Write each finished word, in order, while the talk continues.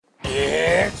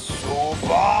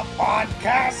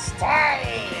スタイ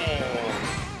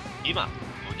ル。今、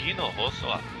次の放送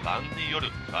はファンによる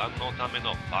ファンのため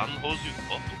のファンホーズ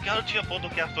ポッドキャルチャーポッド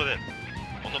キャストです。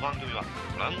この番組は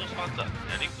ブランドスポンサー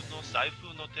エリクの財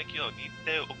布の提供に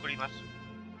て送ります。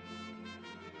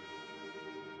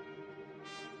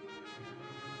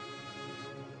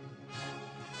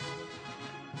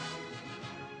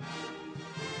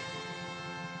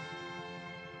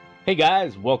Hey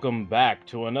guys, welcome back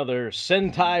to another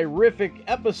Sentai-rific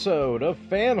episode of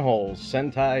Fanholes,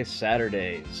 Sentai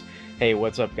Saturdays. Hey,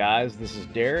 what's up guys? This is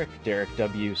Derek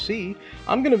WC.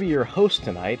 I'm going to be your host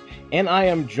tonight, and I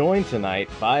am joined tonight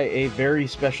by a very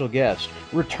special guest.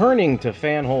 Returning to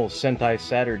Fanholes Sentai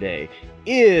Saturday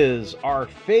is our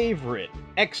favorite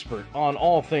expert on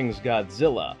all things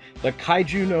Godzilla, the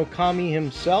Kaiju no Kami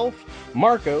himself,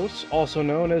 Marcos, also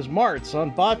known as Martz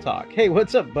on Batok. Hey,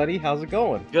 what's up, buddy? How's it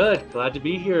going? Good. Glad to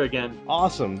be here again.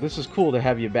 Awesome. This is cool to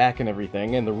have you back and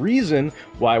everything. And the reason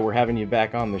why we're having you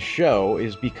back on the show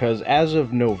is because as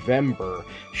of November,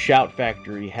 Shout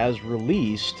Factory has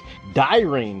released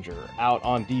Dairanger out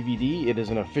on DVD. It is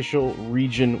an official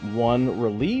Region 1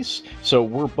 release, so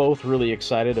we're both really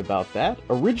excited about that.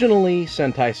 Originally,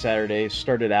 Sentai Saturdays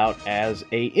started out as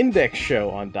a index show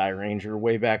on Dairanger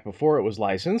way back before it was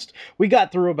licensed. We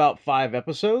got through about 5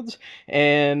 episodes,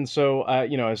 and so,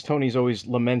 as Tony's always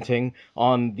lamenting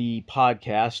on the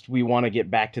podcast, we want to get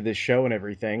back to this show and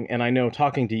everything, and I know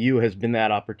talking to you has been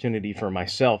that opportunity for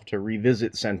myself to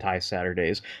revisit Sentai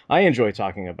Saturdays. I enjoy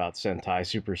talking about Sentai,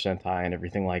 Super Sentai, and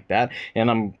everything like that, and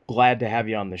I'm glad to have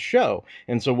you on the show.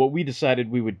 And so what we decided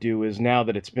we would do is, now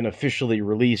that it's been officially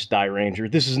released,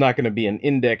 Dairanger, this is not going to be an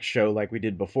index show like we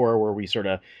did before, where we sort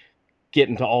of get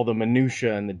into all the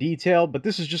minutia and the detail, but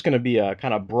this is just going to be a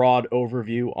kind of broad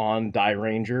overview on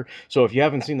Dairanger. So if you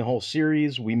haven't seen the whole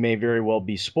series, we may very well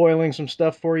be spoiling some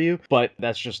stuff for you, but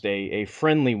that's just a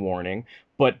friendly warning.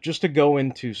 But just to go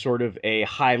into sort of a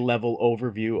high-level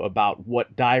overview about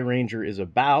what Dairanger is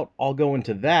about, I'll go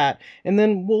into that, and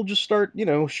then we'll just start,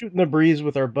 shooting the breeze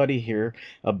with our buddy here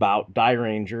about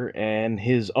Dairanger and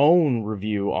his own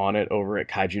review on it over at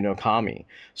Kaiju no Kami.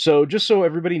 So just so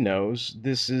everybody knows,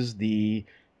 this is the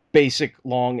basic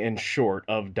long and short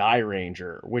of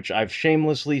Dairanger, which I've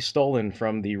shamelessly stolen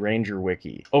from the Ranger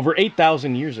Wiki. Over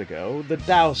 8,000 years ago, the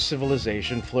Taos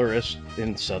civilization flourished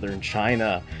in southern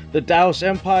China. The Taos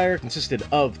Empire consisted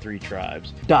of 3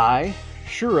 tribes: Dai,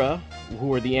 Shura,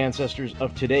 who are the ancestors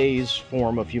of today's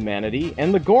form of humanity,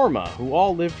 and the Gorma, who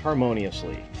all lived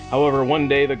harmoniously. However, one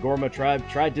day the Gorma tribe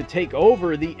tried to take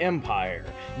over the empire.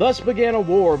 Thus began a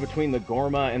war between the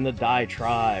Gorma and the Dai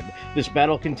tribe. This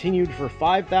battle continued for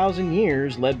 5,000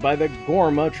 years, led by the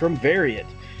Gorma Triumvirate.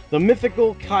 The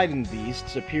mythical Kaiden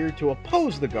beasts appeared to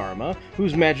oppose the Garma,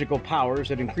 whose magical powers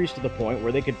had increased to the point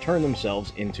where they could turn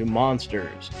themselves into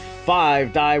monsters.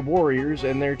 5 Dai warriors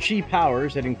and their chi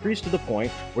powers had increased to the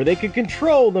point where they could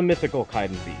control the mythical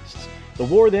Kaiden beasts. The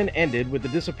war then ended with the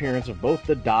disappearance of both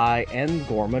the Dai and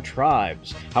Gorma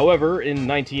tribes. However, in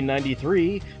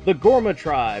 1993, the Gorma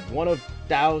tribe, one of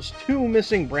Tao's 2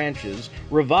 missing branches,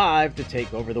 revived to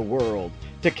take over the world.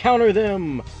 To counter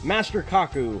them, Master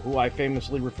Kaku, who I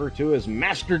famously refer to as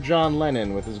Master John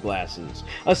Lennon with his glasses,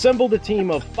 assembled a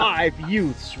team of 5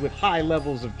 youths with high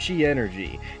levels of chi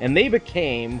energy, and they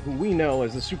became who we know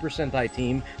as the Super Sentai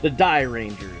team, the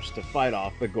Dairangers, to fight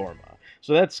off the Gorma.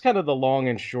 So that's kind of the long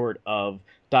and short of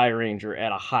Dairanger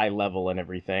at a high level and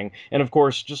everything. And of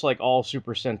course, just like all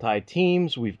Super Sentai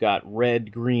teams, we've got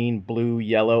red, green, blue,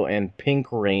 yellow, and pink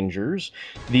Rangers.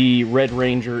 The red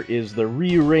Ranger is the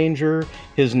Ryu Ranger.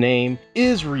 His name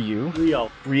is Rio.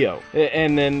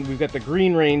 And then we've got the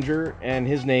green Ranger, and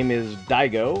his name is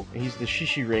Daigo. He's the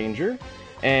Shishi Ranger.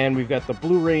 And we've got the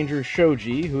Blue Ranger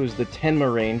Shoji, who is the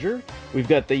Tenma Ranger. We've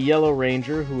got the Yellow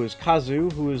Ranger, who is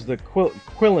Kazu, who is the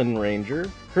Quillen Ranger.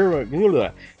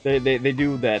 They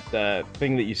do that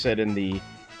thing that you said in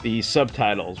the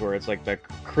subtitles, where it's like the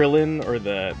Krillin or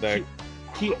the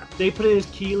they put it as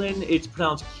Keelan. It's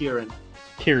pronounced Kieran.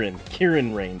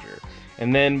 Kieran Ranger.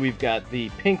 And then we've got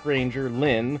the Pink Ranger,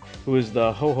 Lin, who is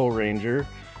the Ho-Ho Ranger.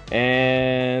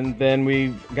 And then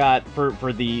we've got,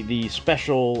 for the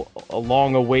special,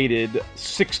 long-awaited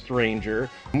 6th Ranger,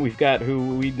 we've got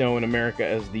who we know in America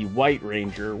as the White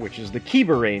Ranger, which is the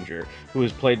Kiba Ranger, who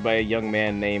is played by a young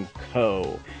man named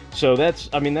Ko. So that's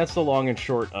the long and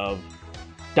short of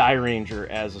Dairanger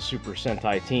as a Super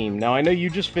Sentai team. Now, I know you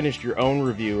just finished your own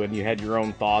review and you had your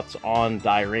own thoughts on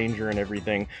Dairanger and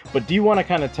everything, but do you want to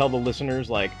kind of tell the listeners,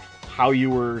 like, how you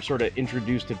were sort of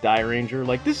introduced to Dairanger?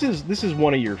 Like, this is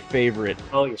one of your favorite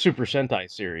Super Sentai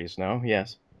series, no?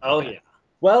 Yes. Oh, yeah.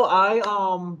 Well, I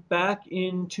back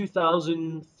in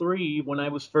 2003 when I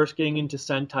was first getting into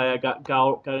Sentai, I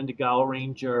got into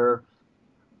Dairanger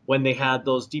when they had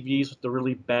those DVDs with the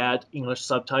really bad English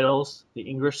subtitles, the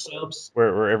English subs.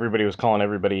 Where everybody was calling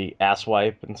everybody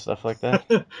asswipe and stuff like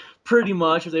that. Pretty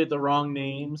much, if they had the wrong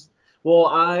names. Well,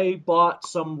 I bought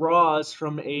some Raws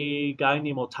from a guy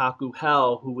named Otaku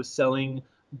Hell who was selling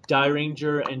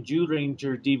Dairanger and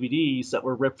Ranger DVDs that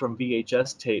were ripped from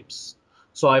VHS tapes.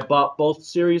 So I bought both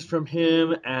series from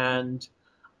him, and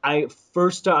I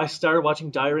started watching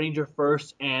Dairanger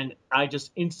first, and I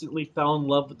just instantly fell in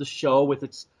love with the show with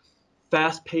its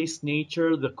fast-paced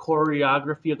nature, the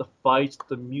choreography of the fights,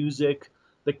 the music,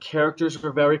 the characters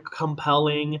were very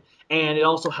compelling, and it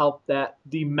also helped that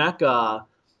the mecha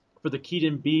for the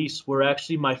Keaton Beasts were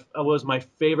actually my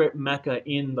favorite mecha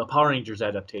in the Power Rangers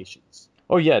adaptations.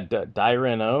 Oh yeah,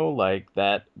 Daireno, like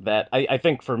that I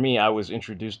think for me I was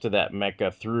introduced to that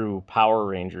mecha through Power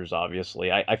Rangers,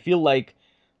 obviously. I feel like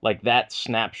that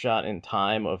snapshot in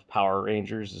time of Power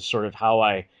Rangers is sort of how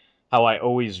I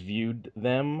always viewed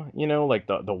them, like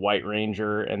the White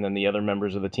Ranger and then the other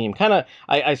members of the team. Kind of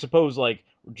I suppose like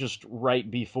just right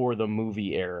before the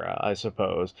movie era, I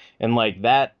suppose. And like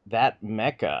that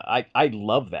mecha, I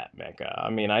love that mecha. I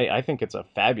mean, I think it's a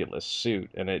fabulous suit,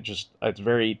 and it's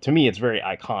very, to me it's very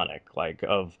iconic, like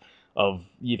of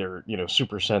either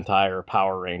Super Sentai or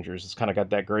Power Rangers. It's kind of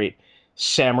got that great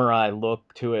samurai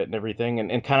look to it and everything,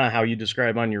 and kind of how you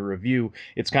describe on your review.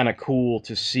 It's kind of cool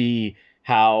to see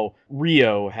how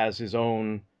Rio has his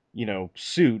own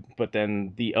suit, but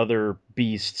then the other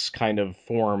beasts kind of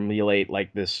formulate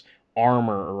like this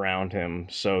armor around him,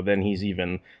 so then he's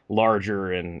even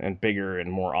larger and bigger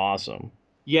and more awesome.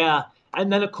 Yeah,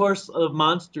 and then of course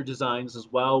monster designs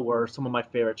as well were some of my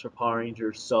favorites for Power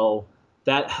Rangers. So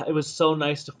that it was so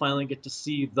nice to finally get to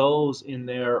see those in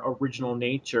their original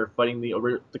nature, fighting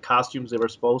the costumes they were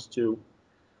supposed to,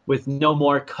 with no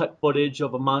more cut footage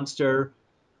of a monster.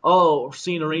 Oh,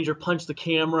 seeing a ranger punch the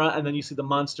camera and then you see the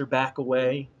monster back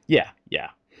away. Yeah, yeah.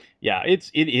 Yeah, it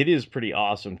is pretty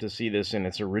awesome to see this in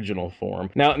its original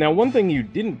form. Now one thing you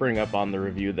didn't bring up on the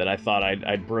review that I thought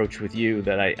I'd broach with you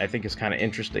that I think is kind of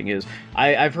interesting is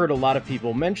I've heard a lot of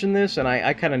people mention this, and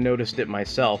I kind of noticed it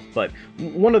myself, but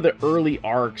one of the early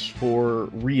arcs for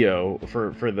Rio,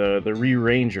 for the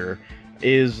Ranger,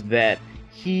 is that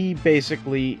he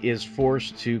basically is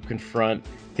forced to confront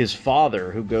his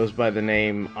father, who goes by the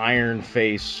name Iron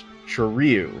Face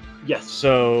Choryu. Yes.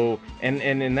 So, and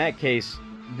in that case,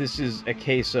 this is a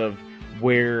case of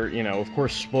where, of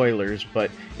course, spoilers,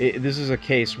 but this is a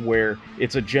case where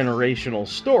it's a generational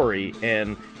story,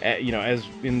 and as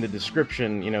in the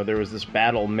description, there was this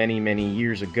battle many, many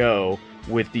years ago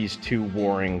with these two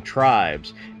warring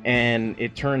tribes, and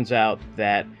it turns out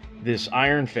that this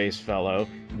Iron Face fellow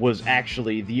was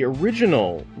actually the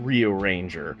original Rio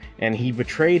Ranger, and he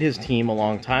betrayed his team a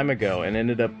long time ago and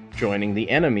ended up joining the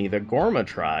enemy, the Gorma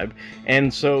tribe.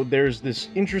 And so there's this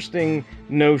interesting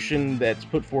notion that's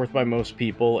put forth by most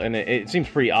people, and it seems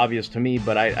pretty obvious to me,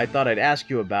 but I thought I'd ask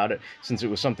you about it since it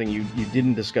was something you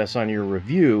didn't discuss on your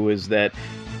review, is that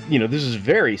this is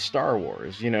very Star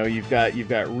Wars. You've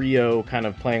got Rio kind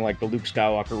of playing like the Luke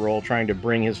Skywalker role, trying to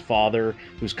bring his father,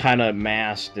 who's kind of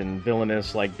masked and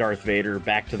villainous like Darth Vader,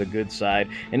 back to the good side.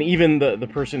 And even the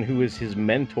person who is his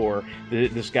mentor,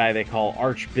 this guy they call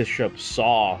Archbishop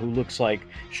Saw, who looks like,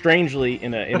 strangely,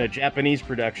 in a Japanese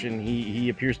production, he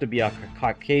appears to be a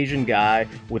Caucasian guy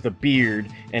with a beard,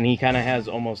 and he kind of has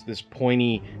almost this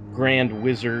pointy Grand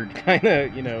Wizard kind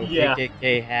of, Yeah.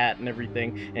 KKK hat and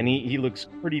everything, and he looks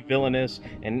pretty villainous,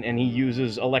 and he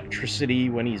uses electricity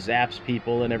when he zaps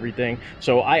people and everything.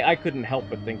 So I couldn't help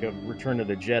but think of Return of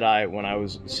the Jedi when I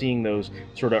was seeing those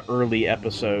sort of early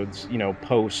episodes,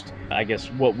 post, I guess,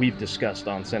 what we've discussed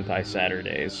on Sentai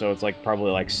Saturdays. So it's like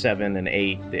probably like 7 and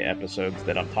 8, the episodes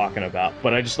that I'm talking about.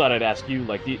 But I just thought I'd ask you,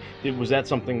 like, was that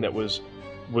something that was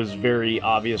very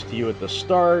obvious to you at the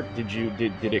start?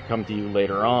 Did it come to you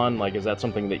later on? Like, is that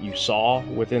something that you saw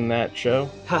within that show?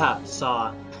 Haha,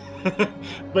 Saw.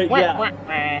 But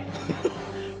yeah.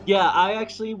 Yeah,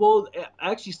 actually,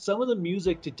 some of the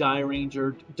music to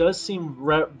Dairanger does seem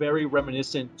very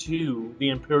reminiscent to the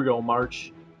Imperial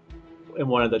March in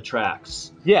one of the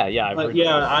tracks. Yeah, I've But heard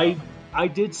yeah, that. I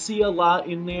did see a lot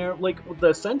in there. Like, the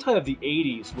Sentai of the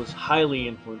 80s was highly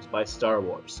influenced by Star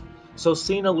Wars. So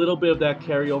seeing a little bit of that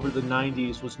carry over the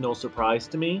 90s was no surprise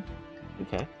to me.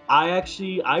 Okay.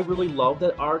 I really love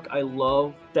that arc. I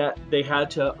love that they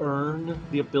had to earn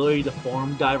the ability to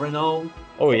form Daireno.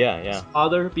 Oh yeah.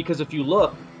 Father, because if you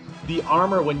look, The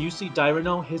armor, when you see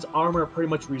Dairanger, his armor pretty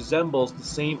much resembles the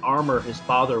same armor his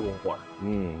father wore.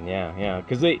 Yeah.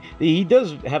 Because he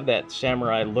does have that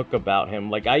samurai look about him.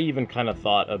 Like, I even kind of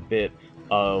thought a bit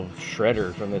of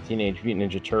Shredder from the Teenage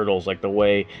Mutant Ninja Turtles, like the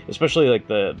way, especially like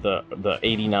the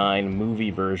 '89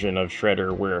 movie version of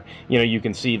Shredder, where you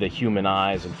can see the human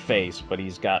eyes and face, but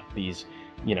he's got these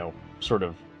sort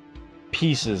of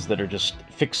pieces that are just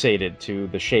fixated to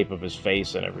the shape of his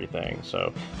face and everything.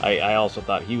 So I also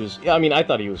thought he was, I mean, I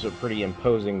thought he was a pretty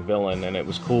imposing villain, and it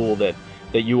was cool that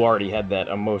you already had that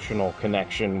emotional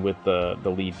connection with the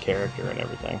lead character and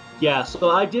everything. Yeah,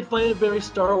 so I did find it very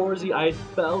Star Warsy. I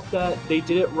felt that they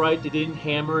did it right. They didn't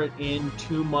hammer it in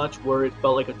too much where it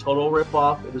felt like a total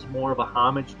ripoff. It was more of a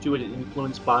homage to it and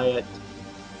influenced by it.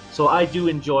 So I do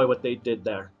enjoy what they did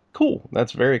there. Cool.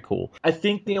 That's very cool. I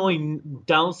think the only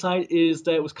downside is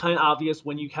that it was kind of obvious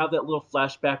when you have that little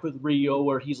flashback with Rio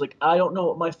where he's like, I don't know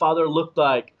what my father looked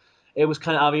like. It was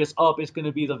kind of obvious, oh, it's going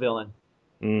to be the villain.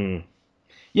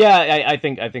 Yeah, I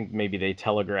think maybe they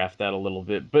telegraphed that a little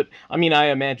bit, but I mean, I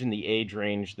imagine the age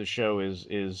range the show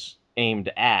is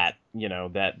aimed at,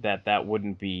 that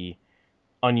wouldn't be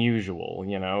unusual.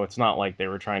 It's not like they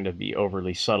were trying to be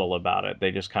overly subtle about it.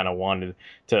 They just kind of wanted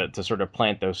to sort of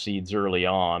plant those seeds early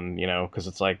on, because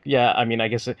it's like, yeah, I mean, I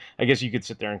guess you could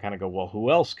sit there and kind of go, well,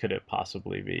 who else could it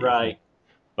possibly be? Right.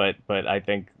 But I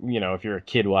think, if you're a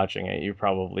kid watching it, you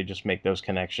probably just make those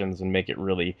connections and make it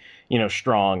really,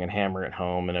 strong and hammer it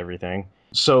home and everything.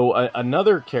 So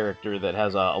another character that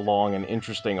has a long and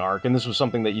interesting arc, and this was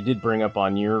something that you did bring up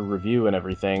on your review and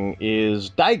everything,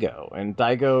 is Daigo. And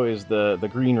Daigo is the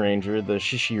Green Ranger, the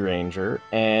Shishi Ranger,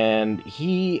 and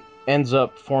he ends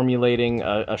up formulating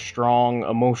a strong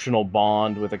emotional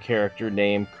bond with a character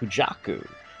named Kujaku,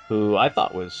 who I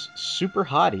thought was super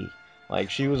hottie. Like,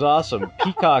 she was awesome.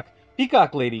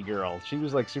 Peacock lady girl. She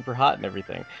was like super hot and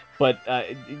everything. But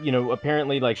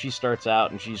apparently, like, she starts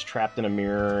out and she's trapped in a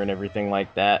mirror and everything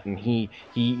like that, and he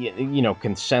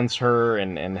can sense her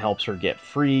and helps her get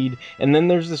freed. And then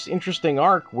there's this interesting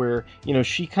arc where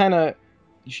she kind of,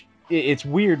 it's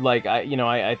weird. Like,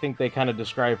 I think they kind of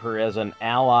describe her as an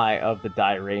ally of the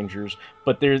Dairangers,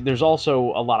 but there's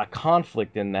also a lot of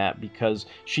conflict in that because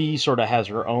she sort of has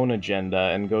her own agenda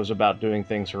and goes about doing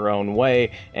things her own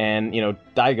way. And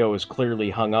Daigo is clearly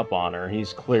hung up on her.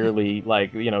 He's clearly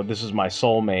like, this is my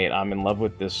soulmate. I'm in love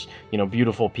with this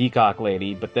beautiful peacock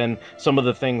lady. But then some of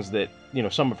the things that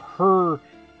some of her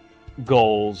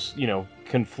goals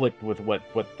conflict with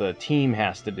what the team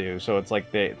has to do, so it's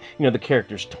like the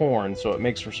character's torn, so it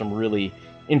makes for some really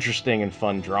interesting and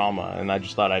fun drama. And I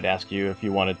just thought I'd ask you if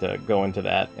you wanted to go into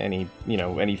that any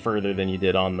further than you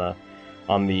did on the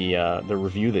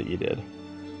review that you did.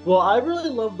 Well, I really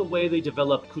love the way they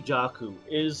developed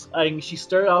Kujaku. She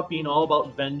started out being all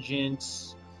about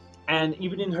vengeance, and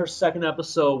even in her second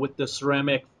episode with the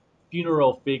ceramic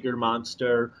funeral figure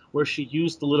monster, where she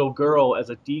used the little girl as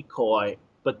a decoy,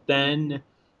 but then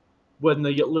when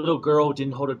the little girl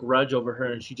didn't hold a grudge over her,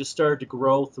 and she just started to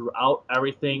grow throughout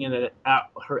everything, and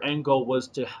her end goal was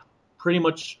to pretty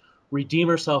much redeem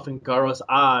herself in Gaara's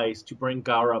eyes to bring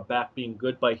Gaara back being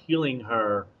good by healing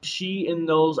her. She, in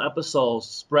those episodes,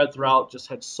 spread throughout, just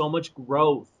had so much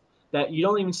growth that you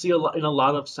don't even see in a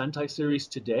lot of Sentai series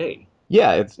today.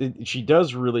 Yeah, she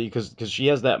does really, because she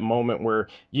has that moment where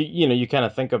you kind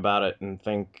of think about it and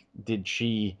think, did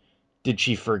she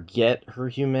forget her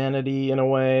humanity in a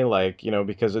way? Like,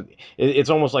 because it's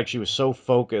almost like she was so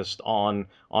focused on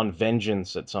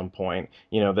vengeance at some point,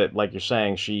 that, like you're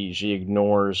saying, she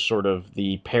ignores sort of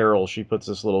the peril she puts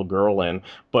this little girl in.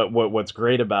 But what's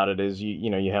great about it is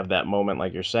you have that moment,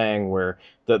 like you're saying, where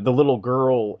the little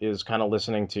girl is kind of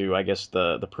listening to, I guess,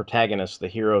 the protagonists, the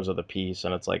heroes of the piece,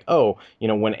 and it's like, oh,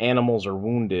 when animals are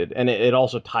wounded, and it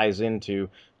also ties into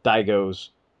Daigo's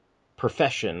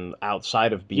profession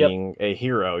outside of Yep. being a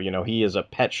hero. He is a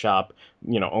pet shop,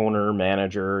 owner,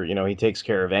 manager. He takes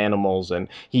care of animals, and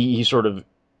he sort of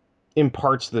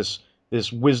imparts this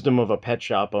wisdom of a pet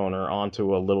shop owner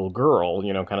onto a little girl,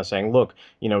 kind of saying, look,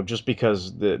 just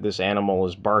because this animal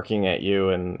is barking at you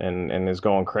and is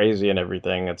going crazy and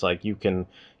everything, it's like you can,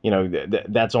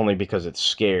 that's only because it's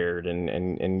scared, and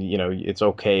it's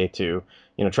okay to,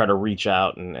 try to reach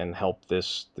out and help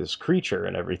this creature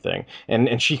and everything.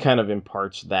 And she kind of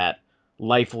imparts that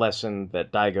life lesson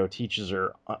that Daigo teaches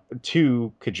her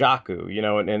to Kujaku,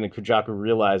 and Kujaku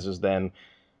realizes then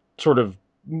sort of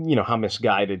how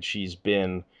misguided she's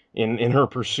been in her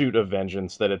pursuit of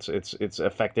vengeance, that it's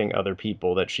affecting other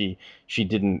people that she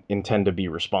didn't intend to be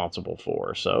responsible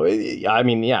for. So I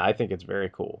mean, yeah, I think it's very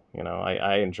cool.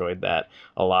 I enjoyed that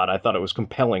a lot. I thought it was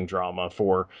compelling drama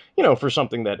for for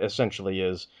something that essentially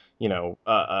is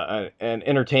an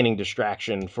entertaining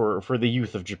distraction for the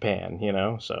youth of Japan.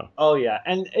 So. Oh yeah,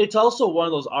 and it's also one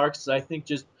of those arcs that I think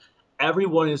just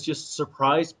everyone is just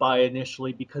surprised by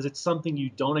initially because it's something you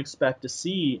don't expect to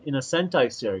see in a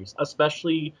Sentai series,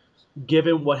 especially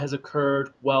given what has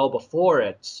occurred well before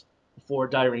it, before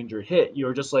Dairanger hit.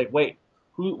 You're just like, wait,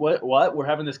 who, what? We're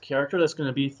having this character that's going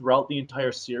to be throughout the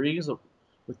entire series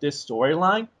with this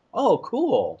storyline. Oh,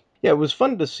 cool. Yeah, it was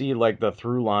fun to see like the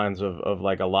through lines of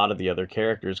like a lot of the other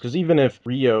characters, because even if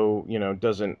Rio,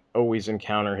 doesn't always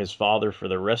encounter his father for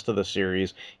the rest of the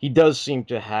series, he does seem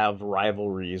to have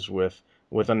rivalries with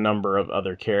a number of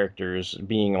other characters,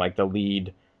 being like the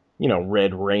lead,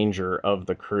 Red Ranger of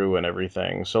the crew and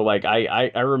everything. So like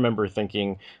I remember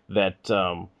thinking that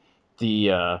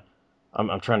the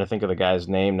I'm trying to think of the guy's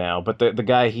name now, but the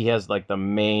guy he has like the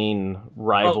main Oh,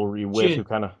 rivalry with, who Jin.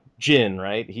 kind of Jin,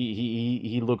 right?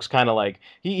 He looks kind of like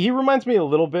he reminds me a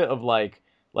little bit of like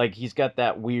he's got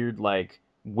that weird like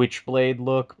Witchblade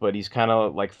look, but he's kind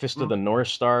of like Fist of Mm, the North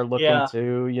Star looking yeah.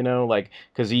 too, like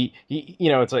because he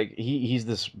it's like he's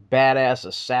this badass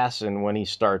assassin when he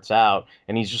starts out,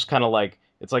 and he's just kind of like,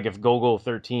 it's like if Gogol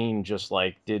 13 just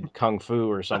like did kung fu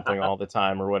or something all the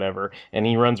time or whatever, and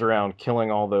he runs around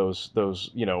killing all those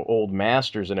old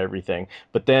masters and everything.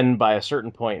 But then by a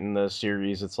certain point in the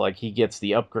series, it's like he gets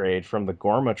the upgrade from the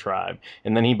Gorma tribe,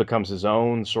 and then he becomes his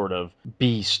own sort of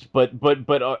beast. But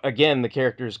again, the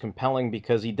character is compelling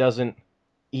because he doesn't.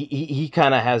 He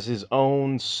kind of has his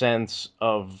own sense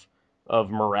of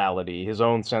morality, his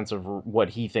own sense of what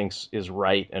he thinks is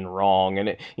right and wrong,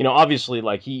 and obviously,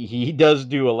 like he does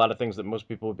do a lot of things that most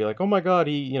people would be like, oh my god,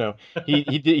 he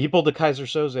pulled the Kaiser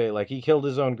Soze, like he killed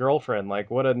his own girlfriend, like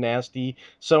what a nasty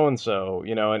so and so,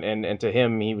 and to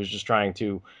him, he was just trying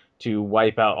to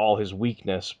wipe out all his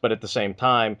weakness. But at the same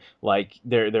time, like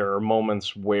there are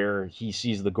moments where he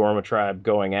sees the Gorma tribe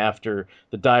going after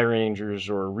the Dairangers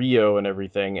or Rio and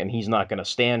everything, and he's not going to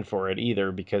stand for it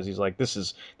either, because he's like, this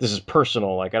is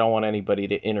personal. Like I don't want anybody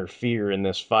to interfere in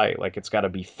this fight. Like it's got to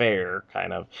be fair,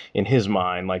 kind of in his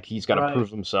mind. Like he's got to Right.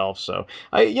 prove himself. So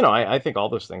I think all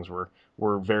those things were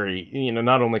very,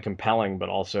 not only compelling but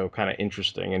also kind of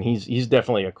interesting, and he's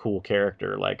definitely a cool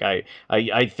character. Like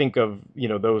I think of,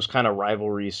 those kind of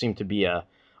rivalries seem to be a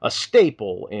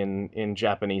staple in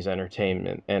Japanese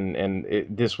entertainment, and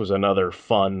this was another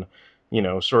fun,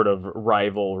 sort of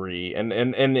rivalry, and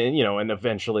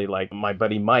eventually, like my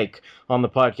buddy Mike on the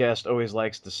podcast always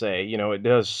likes to say, it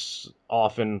does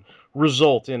often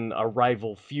result in a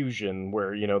rival fusion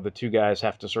where, the two guys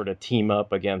have to sort of team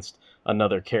up against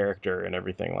another character and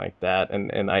everything like that,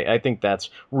 and I think that's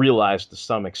realized to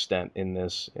some extent in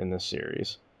this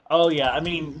series. Oh yeah. I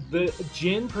mean, the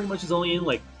Jin pretty much is only in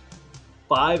like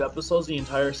 5 episodes the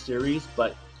entire series,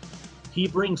 but he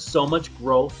brings so much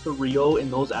growth to Rio in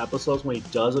those episodes when he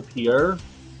does appear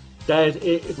that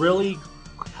it really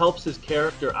helps his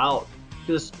character out.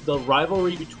 Because the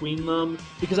rivalry between them,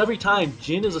 because every time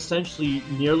Jin is essentially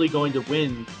nearly going to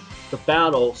win the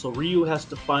battle, so Ryu has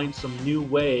to find some new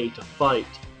way to fight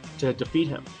to defeat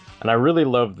him. And I really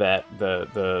love that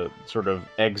the sort of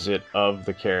exit of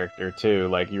the character too.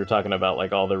 Like you were talking about,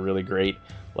 like all the really great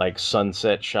like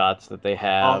sunset shots that they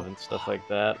have Oh, and stuff like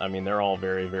that. I mean, they're all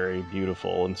very, very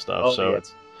beautiful and stuff. oh So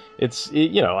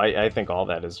yeah. I think all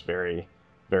that is very,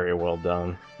 very well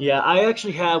done. Yeah, I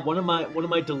actually have one of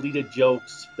my deleted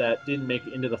jokes that didn't make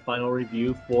it into the final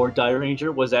review for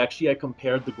Dairanger was actually I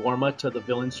compared the Gorma to the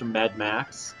villains from Mad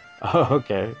Max. Oh,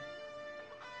 okay.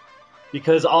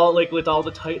 Because all like with all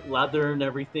the tight leather and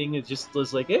everything, it just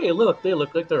was like, hey, look, they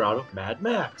look like they're out of Mad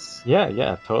Max. Yeah,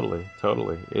 yeah, totally,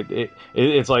 totally.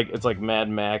 It's like Mad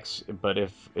Max, but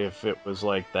if it was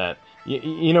like that,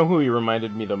 you know who he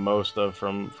reminded me the most of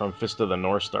from Fist of the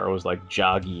North Star was like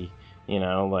Joggy,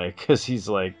 like because he's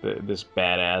like this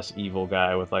badass evil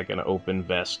guy with like an open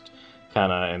vest,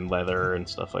 kind of, and leather and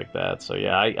stuff like that. So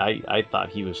yeah, I thought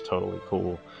he was totally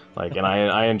cool. Like, and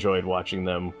I enjoyed watching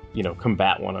them,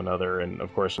 combat one another, and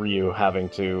of course Ryu having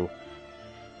to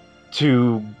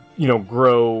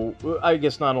grow, I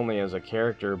guess, not only as a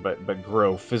character but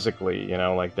grow physically,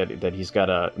 like that he's got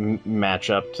to match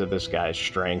up to this guy's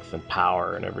strength and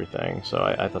power and everything. So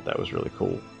I thought that was really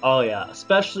cool. Oh yeah,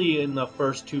 especially in the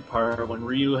first two part when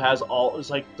Ryu has all it's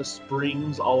like the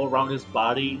springs all around his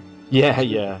body Yeah, to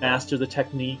yeah. master the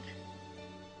technique.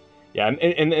 Yeah,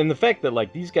 and the fact that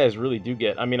like these guys really do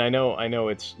get, I mean, I know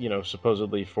it's,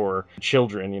 supposedly for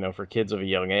children, for kids of a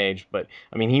young age, but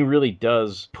I mean he really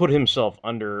does put himself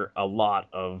under a lot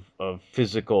of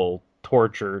physical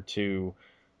torture to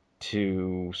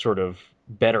sort of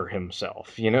better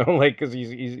himself, like because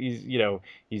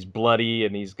he's bloody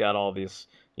and he's got all this,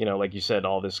 like you said,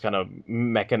 all this kind of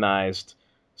mechanized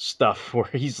stuff where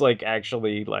he's like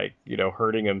actually like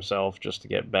hurting himself just to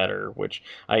get better, which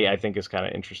I think is kind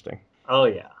of interesting. Oh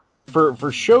yeah.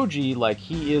 For Shoji, like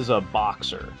he is a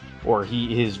boxer, or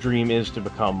his dream is to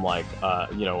become like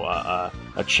a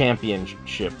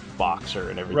championship boxer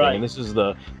and everything. Right. And this is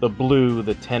the blue,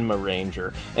 the Tenma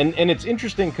Ranger, and it's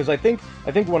interesting because I think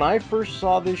when I first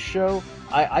saw this show,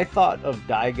 I thought of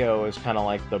Daigo as kind of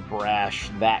like the brash,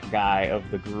 that guy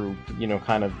of the group,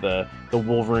 kind of the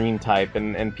Wolverine type,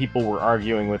 and people were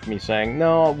arguing with me saying,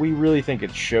 no, we really think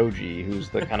it's Shoji who's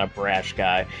the kind of brash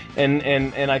guy,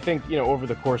 and I think over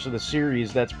the course of the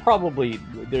series, that's probably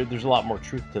there's a lot more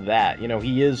truth to that.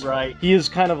 He is Right. he is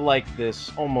kind of like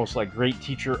this almost like great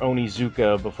teacher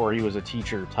Onizuka before he was a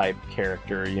teacher type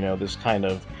character. This kind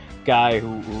of guy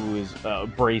who is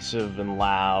abrasive and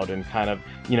loud and kind of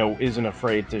isn't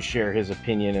afraid to share his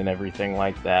opinion and everything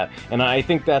like that. And I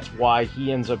think that's why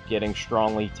he ends up getting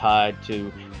strongly tied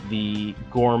to the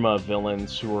Gorma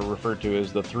villains, who are referred to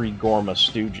as the three Gorma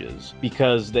Stooges,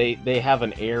 because they have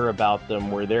an air about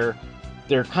them where they're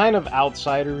kind of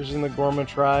outsiders in the Gorma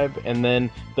tribe, and then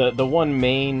the one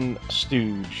main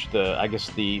stooge,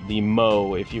 the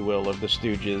Mo, if you will, of the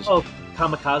Stooges. Oh,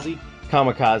 Kamikaze.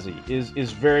 Kamikaze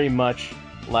is very much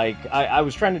like, I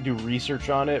was trying to do research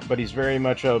on it, but he's very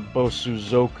much a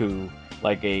Bosuzoku,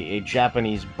 like a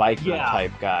Japanese biker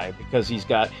type guy, because he's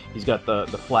got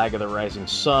the flag of the rising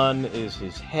sun is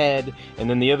his head. And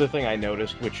then the other thing I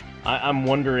noticed, which I'm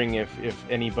wondering if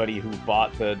anybody who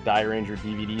bought the Dairanger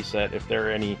DVD set, if there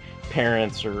are any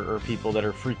parents or people that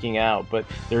are freaking out, but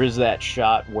there is that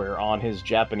shot where on his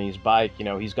Japanese bike,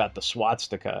 he's got the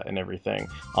swastika and everything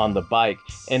on the bike.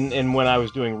 And when I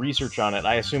was doing research on it,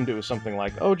 I assumed it was something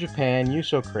like, oh, Japan, you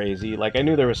so crazy. Like, I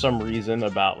knew there was some reason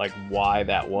about like why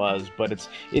that was, but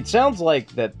it sounds like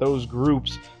that those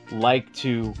groups like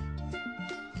to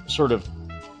sort of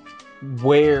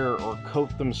wear or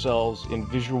coat themselves in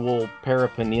visual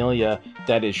paraphernalia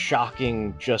that is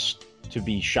shocking just to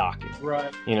be shocking.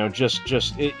 Right. I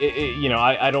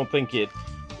don't think it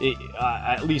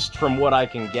at least from what I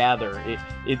can gather,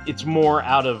 it's more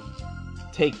out of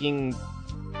taking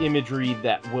imagery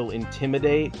that will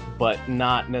intimidate, but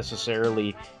not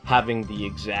necessarily having the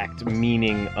exact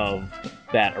meaning of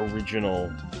that original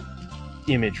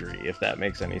imagery, if that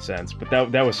makes any sense.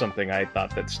 But that was something I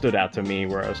thought that stood out to me,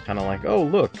 where I was kind of like, oh,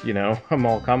 look,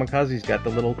 Amal Kamikaze's got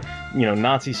the little,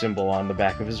 Nazi symbol on the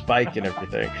back of his bike and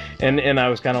everything. And I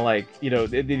was kind of like,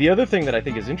 the other thing that I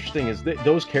think is interesting is that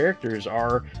those characters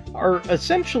are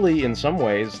essentially, in some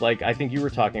ways, like I think you were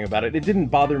talking about it, it didn't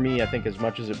bother me, I think, as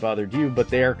much as it bothered you, but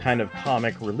they are kind of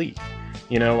comic relief.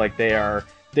 Like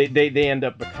they end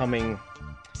up becoming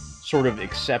sort of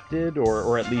accepted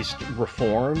or at least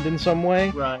reformed in some way.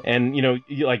 Right. And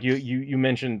you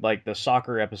mentioned like the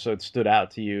soccer episode stood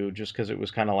out to you just because it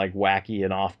was kind of like wacky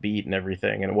and offbeat and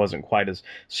everything, and it wasn't quite as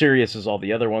serious as all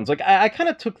the other ones. Like I kind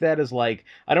of took that as like,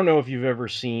 I don't know if you've ever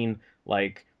seen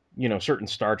like certain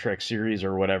Star Trek series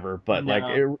or whatever, but No. like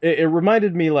it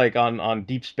reminded me, like on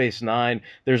Deep Space Nine,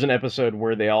 there's an episode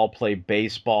where they all play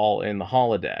baseball in the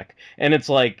holodeck, and it's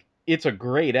like, it's a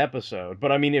great episode,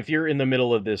 but I mean, if you're in the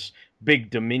middle of this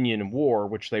big Dominion war,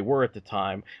 which they were at the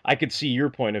time, I could see your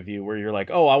point of view where you're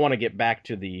like, oh, I want to get back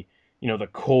to the, the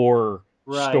core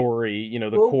story,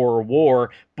 the core war,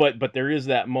 but there is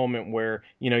that moment where,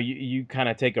 you kind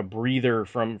of take a breather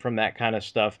from that kind of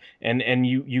stuff, and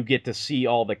you get to see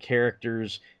all the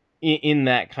characters in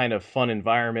that kind of fun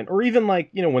environment. Or even like,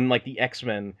 when like the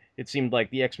X-Men, it seemed like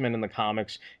the X-Men in the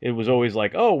comics, it was always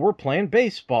like, oh, we're playing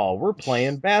baseball, we're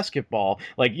playing basketball,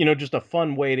 like, just a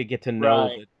fun way to get to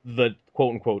know the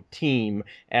quote unquote team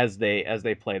as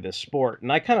they play this sport.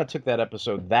 And I kind of took that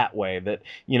episode that way, that,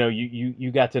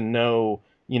 you got to know,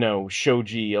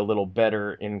 Shoji a little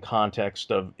better in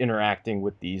context of interacting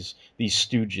with these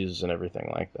stooges and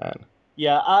everything like that.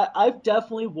 Yeah, I've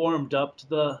definitely warmed up to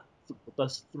the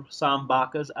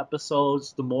Sambaka's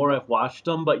episodes the more I've watched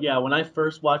them. But yeah, when I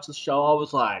first watched the show, I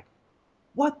was like,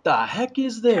 what the heck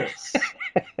is this?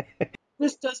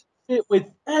 This doesn't fit with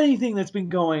anything that's been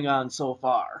going on so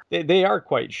far. They are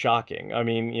quite shocking. I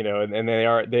mean, and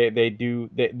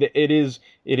it is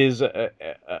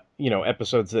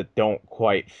episodes that don't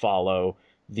quite follow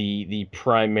the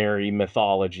primary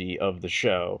mythology of the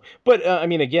show. But I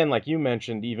mean, again, like you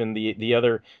mentioned, even the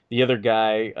other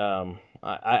guy.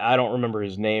 I don't remember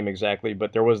his name exactly,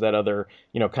 but there was that other,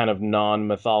 kind of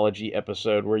non-mythology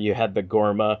episode where you had the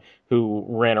Gorma who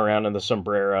ran around in the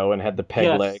sombrero and had the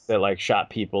peg leg Yes. that like shot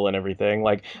people and everything.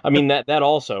 Like, I mean, that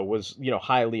also was,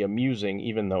 highly amusing,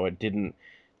 even though it didn't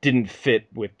fit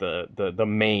with the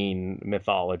main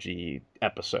mythology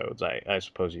episodes, I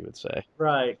suppose you would say.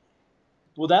 Right.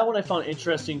 Well, that one I found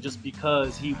interesting just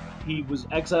because he was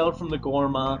exiled from the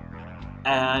Gorma,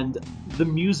 and the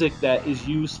music that is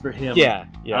used for him Yeah,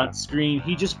 yeah. on screen,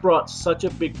 he just brought such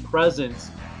a big presence,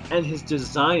 and his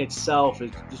design itself is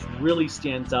just really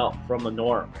stands out from the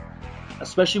norm.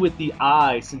 Especially with the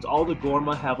eye, since all the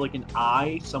Gorma have like an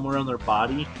eye somewhere on their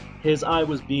body, his eye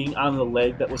was being on the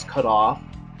leg that was cut off.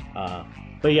 Uh,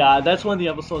 But yeah, that's one of the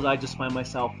episodes I just find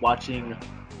myself watching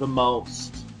the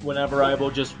most whenever I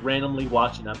will just randomly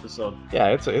watch an episode. yeah,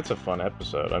 it's a fun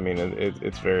episode. I mean,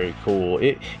 it's very cool.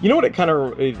 You know what it kind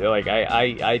of like.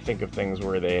 I think of things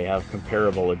where they have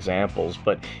comparable examples,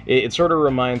 but it sort of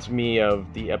reminds me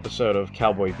of the episode of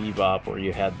Cowboy Bebop where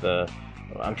you had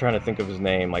I'm trying to think of his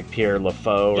name, like Pierre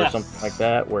LaFaux or something like Yes.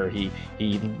 that, where he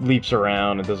leaps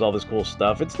around and does all this cool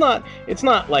stuff. It's not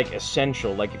like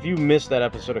essential. Like if you miss that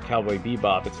episode of Cowboy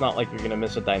Bebop, it's not like you're gonna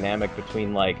miss a dynamic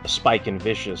between like Spike and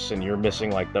Vicious, and you're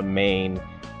missing like the main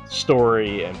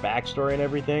story and backstory and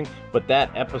everything. But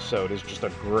that episode is just a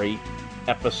great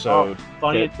Oh, episode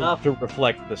funny to, enough, to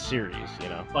reflect the series.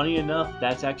 funny enough,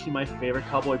 that's actually my favorite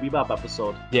Cowboy Bebop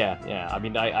episode. Yeah, yeah. I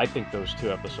mean, I think those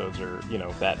two episodes are,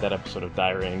 that episode of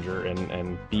Dairanger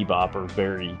and Bebop are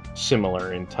very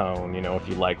similar in tone. If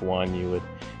you like one,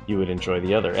 you would enjoy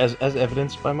the other, as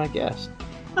evidenced by my guest.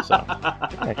 So,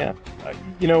 yeah,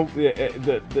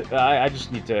 yeah. I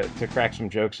just need to crack some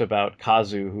jokes about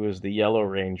Kazu, who is the Yellow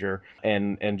Ranger,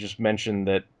 and just mention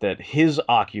that his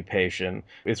occupation.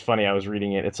 It's funny. I was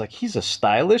reading it. It's like he's a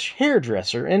stylish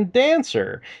hairdresser and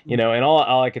dancer. And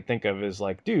all I could think of is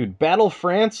like, dude, Battle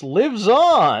France lives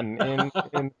on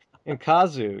in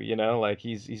Kazu. Like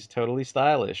he's totally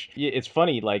stylish. It's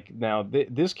funny. Like now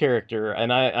this character,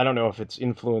 and I don't know if it's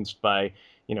influenced by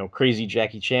crazy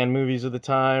Jackie Chan movies of the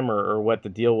time or what the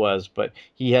deal was, but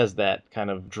he has that kind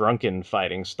of drunken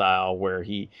fighting style where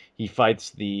he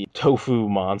fights the tofu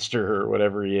monster or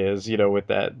whatever he is, with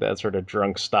that sort of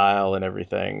drunk style and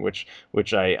everything, which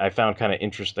I found kind of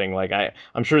interesting. Like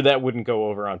I'm sure that wouldn't go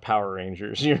over on Power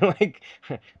Rangers. You're like,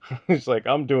 it's like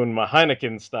I'm doing my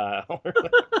Heineken style.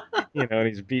 And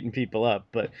he's beating people up.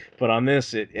 But on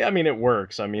this, I mean, it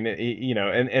works. I mean,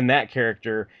 and that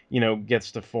character,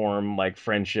 gets to form like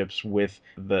friendships with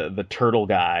the turtle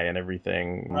guy and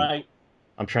everything. Right.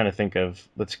 I'm trying to think of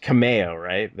that's Kameo,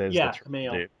 right? There's the Yeah, turtle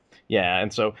Camille. dude. Yeah,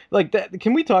 and so like that.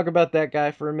 Can we talk about that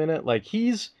guy for a minute? Like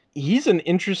he's an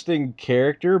interesting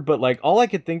character, but like all I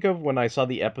could think of when I saw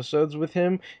the episodes with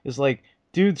him is like,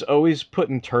 dude's always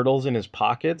putting turtles in his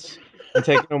pockets and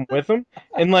taking them with him,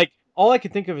 and like all I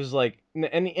could think of is like,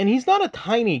 and he's not a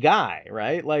tiny guy,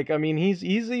 right? Like, I mean,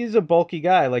 he's a bulky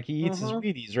guy, like he eats his Mm-hmm.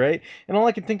 Wheaties, right? And all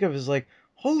I can think of is like,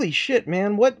 holy shit,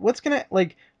 man, what's gonna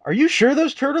like? Are you sure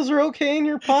those turtles are okay in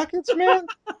your pockets, man?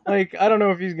 Like, I don't know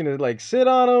if he's gonna like sit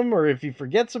on them or if he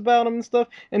forgets about them and stuff.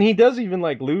 And he does even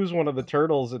like lose one of the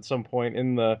turtles at some point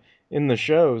in the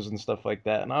shows and stuff like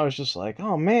that. And I was just like,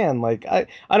 oh man, like I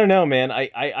don't know, man.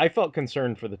 I felt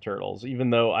concerned for the turtles,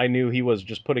 even though I knew he was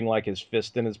just putting like his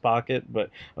fist in his pocket. But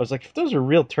I was like, if those are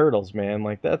real turtles, man,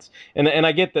 like that's and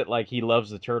I get that like he loves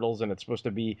the turtles and it's supposed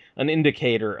to be an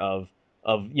indicator of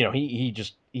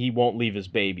he won't leave his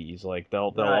babies, like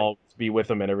they'll Right. always be with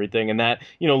him and everything, and that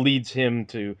leads him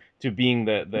to being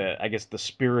the I guess the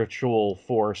spiritual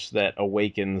force that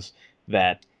awakens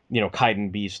that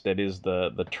Kaiden beast that is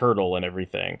the turtle and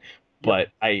everything. Yep. But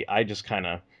I just kind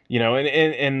of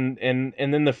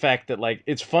and then the fact that like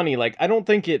it's funny, like I don't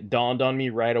think it dawned on me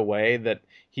right away that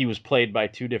he was played by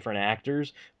two different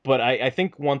actors, but I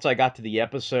think once I got to the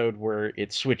episode where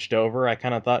it switched over, I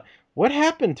kind of thought, what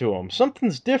happened to him?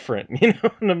 Something's different,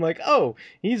 And I'm like, oh,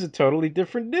 he's a totally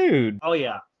different dude. Oh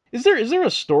yeah. Is there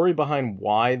a story behind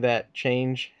why that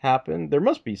change happened? There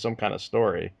must be some kind of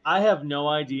story. I have no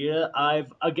idea.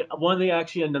 One of the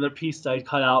actually another piece that I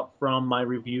cut out from my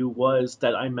review was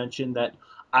that I mentioned that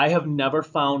I have never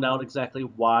found out exactly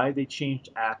why they changed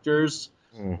actors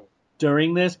Hmm.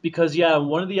 during this because yeah,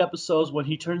 one of the episodes when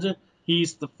he turns in,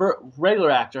 he's the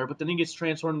regular actor, but then he gets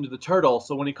transformed into the turtle.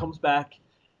 So when he comes back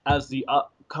as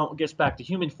gets back to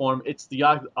human form, it's the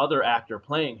other actor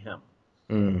playing him.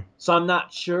 Hmm. So I'm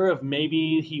not sure if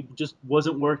maybe he just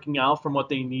wasn't working out from what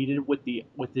they needed with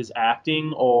his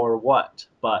acting or what.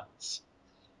 But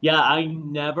Yeah,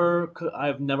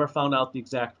 I've never found out the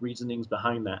exact reasonings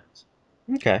behind that.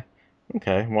 Okay.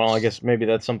 Okay. Well, I guess maybe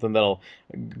that's something that'll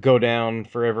go down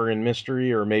forever in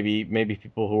mystery, or maybe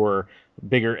people who are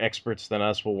bigger experts than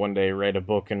us will one day write a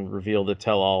book and reveal the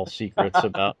tell-all secrets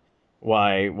about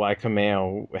why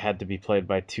Kameo had to be played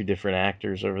by two different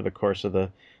actors over the course of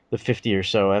the 50 or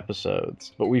so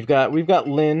episodes. But we've got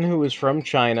Lin, who is from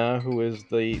China, who is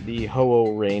the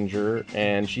Ho-Oh Ranger,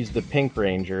 and she's the Pink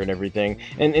Ranger and everything.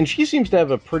 And she seems to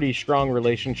have a pretty strong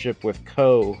relationship with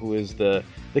Ko, who is the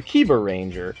Kiba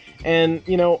Ranger. And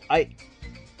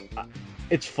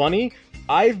it's funny.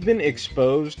 I've been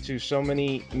exposed to so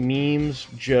many memes,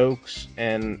 jokes,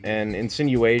 and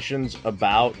insinuations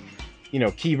about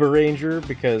Kiba Ranger,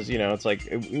 because it's like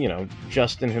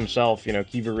Justin himself,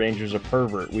 Kiba Ranger's a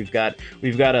pervert. We've got a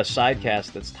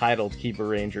sidecast that's titled Kiba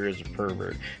Ranger is a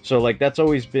pervert. So like that's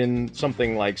always been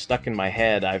something like stuck in my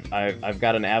head. I've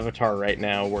got an avatar right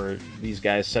now where these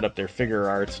guys set up their figure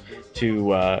arts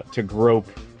to grope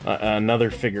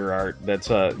another figure art that's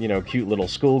a cute little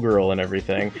schoolgirl and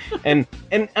everything. And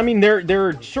I mean there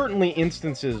are certainly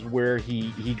instances where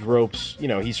he gropes,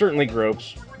 he certainly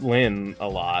gropes Lin a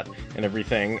lot and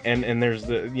everything, and there's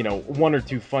the one or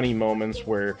two funny moments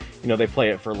where they play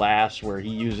it for laughs, where he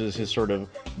uses his sort of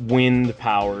wind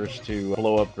powers to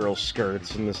blow up girls'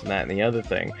 skirts and this and that and the other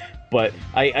thing. But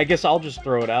I guess I'll just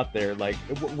throw it out there. Like,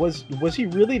 was he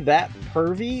really that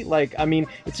pervy? Like, I mean,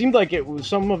 it seemed like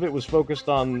some of it was focused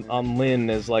on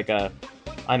Lin as like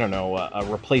I don't know, a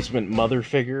replacement mother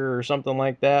figure or something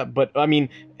like that. But I mean,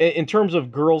 in terms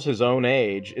of girls his own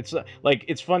age, it's like,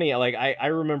 it's funny. Like I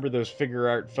remember those figure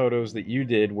art photos that you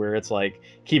did where it's like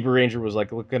Kiba Ranger was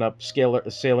like looking up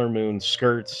Sailor Moon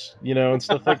skirts, and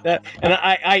stuff like that. And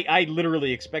I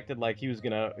literally expected like he was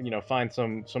gonna, find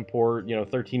some poor,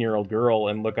 13-year-old girl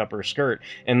and look up her skirt,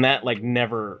 and that like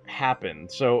never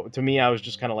happened. So to me, I was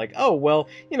just kind of like, oh well,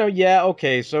 yeah,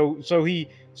 okay, so he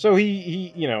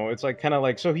it's like kind of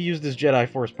like, so he used his Jedi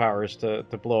Force powers to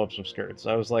blow up some skirts.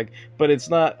 I was like, but it's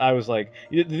not. I was like,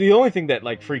 the only thing that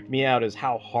like freaked me out is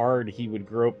how hard he would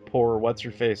grope poor what's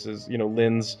her face's,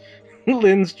 Lynn's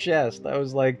Lynn's chest. I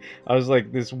was like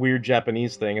this weird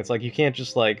Japanese thing. It's like you can't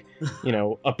just like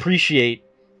appreciate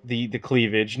the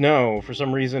cleavage. No, for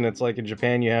some reason it's like in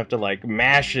Japan you have to like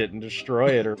mash it and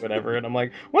destroy it or whatever. And I'm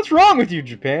like, what's wrong with you,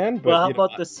 Japan? Well, But how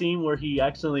about the scene where he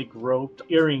accidentally groped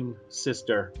Earring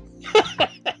sister?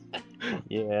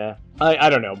 yeah, I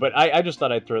don't know, but I just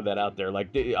thought I'd throw that out there. Like,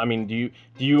 I mean, do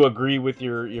you agree with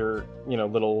your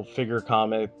little figure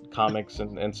comics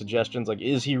and suggestions? Like,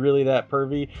 is he really that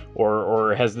pervy,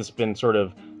 or has this been sort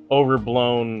of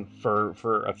overblown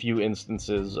for a few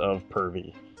instances of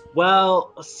pervy?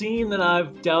 Well, seeing that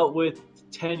I've dealt with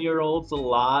 10-year-olds a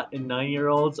lot and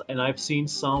 9-year-olds, and I've seen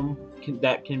some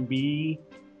that can be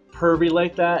pervy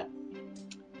like that,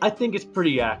 I think it's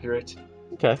pretty accurate.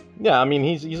 Okay. Yeah, I mean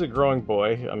he's a growing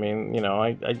boy. I mean,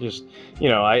 I just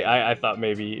I thought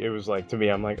maybe it was like, to me,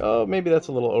 I'm like, oh, maybe that's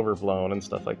a little overblown and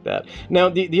stuff like that. Now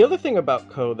the other thing about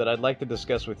Ko that I'd like to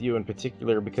discuss with you in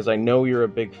particular, because I know you're a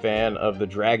big fan of the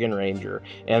Dragon Ranger,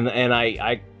 and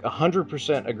I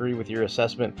 100% agree with your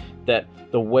assessment that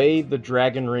the way the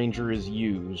Dragon Ranger is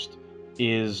used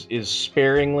is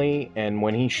sparingly, and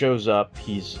when he shows up,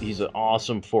 he's an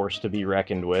awesome force to be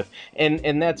reckoned with,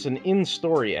 and that's an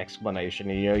in-story explanation.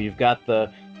 You've got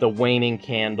the waning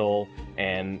candle,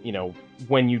 and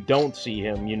when you don't see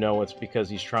him, it's because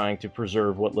he's trying to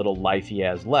preserve what little life he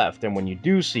has left, and when you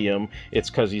do see him, it's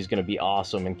because he's going to be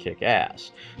awesome and kick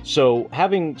ass. So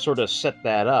having sort of set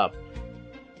that up,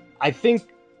 I think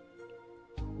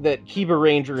that Kiba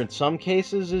Ranger in some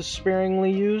cases is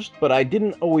sparingly used, but I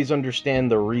didn't always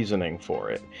understand the reasoning for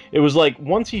it. It was like,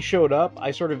 once he showed up, I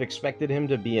sort of expected him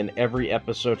to be in every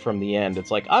episode from the end.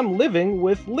 It's like, I'm living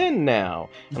with Lin now.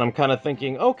 And I'm kind of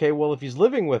thinking, okay, well, if he's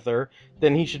living with her,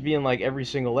 then he should be in like every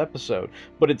single episode.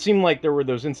 But it seemed like there were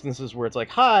those instances where it's like,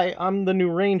 hi, I'm the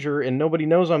new ranger, and nobody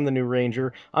knows I'm the new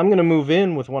ranger. I'm going to move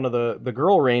in with one of the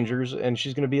girl rangers, and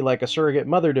she's going to be like a surrogate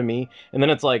mother to me. And then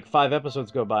it's like 5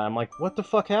 episodes go by. I'm like, what the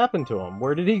fuck happened to him?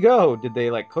 Where did he go? Did they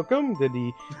like cook him? Did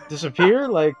he disappear?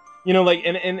 Like, like,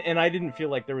 and I didn't feel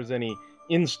like there was any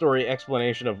in-story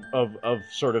explanation of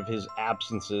sort of his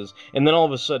absences. And then all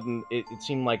of a sudden it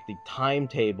seemed like the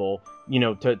timetable,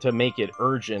 to make it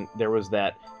urgent, there was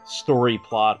that story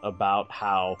plot about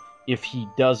how if he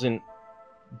doesn't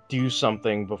do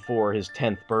something before his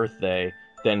 10th birthday,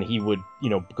 then he would,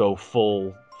 go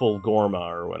full Gorma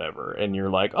or whatever. And you're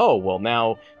like, oh, well,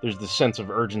 now there's this sense of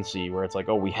urgency where it's like,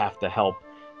 oh, we have to help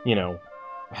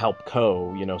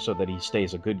Ko, so that he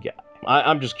stays a good guy.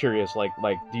 I'm just curious, like,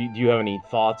 do you have any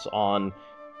thoughts on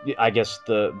I guess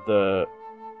the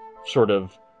sort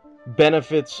of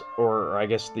benefits, or I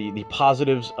guess the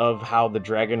positives of how the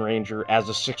Dragon Ranger as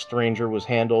a sixth ranger was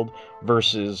handled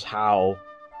versus how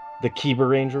the Kiba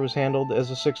Ranger was handled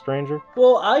as a sixth ranger.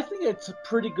 Well, I think it's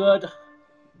pretty good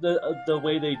the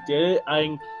way they did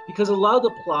it. Because a lot of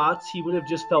the plots he would have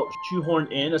just felt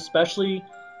shoehorned in, especially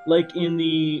like in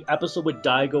the episode with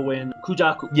Daigo and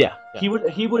Kujaku. Yeah, yeah.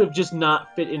 He would have just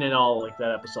not fit in at all like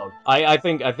that episode. I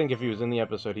think if he was in the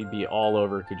episode, he'd be all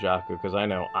over Kujaku, because I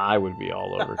know I would be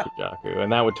all over Kujaku,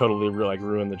 and that would totally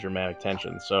ruin the dramatic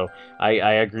tension. So I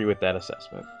agree with that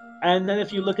assessment. And then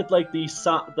if you look at like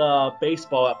the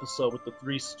baseball episode with the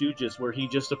Three Stooges, where he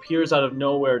just appears out of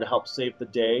nowhere to help save the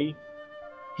day,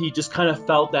 he just kind of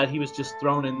felt that he was just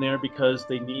thrown in there because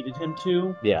they needed him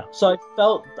to. Yeah. So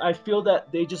I feel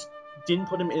that they just didn't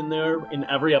put him in there in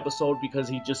every episode because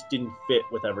he just didn't fit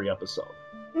with every episode.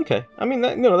 Okay, I mean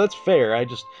that's fair. I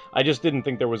just didn't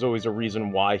think there was always a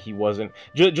reason why he wasn't,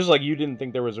 just like you didn't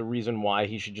think there was a reason why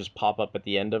he should just pop up at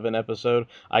the end of an episode.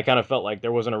 I kind of felt like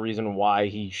there wasn't a reason why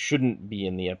he shouldn't be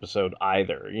in the episode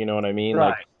either. You know what I mean?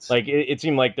 Right. Like it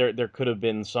seemed like there could have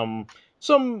been some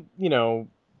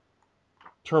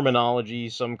terminology,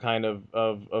 some kind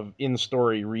of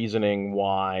in-story reasoning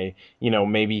why,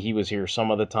 maybe he was here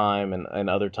some of the time and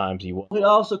other times he wasn't. It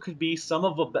also could be some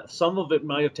of it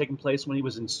might have taken place when he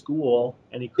was in school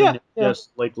and he Yeah, couldn't yeah. just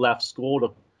like left school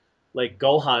to like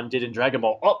Gohan did in Dragon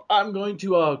Ball. Oh, I'm going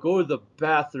to go to the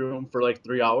bathroom for like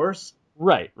 3 hours.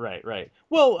 Right.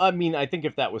 Well, I mean, I think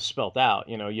if that was spelt out,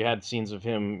 you had scenes of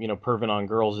him, perving on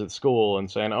girls at school and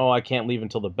saying, "Oh, I can't leave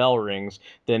until the bell rings,"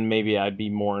 then maybe I'd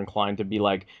be more inclined to be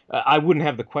like, I wouldn't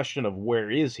have the question of where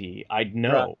is he? I'd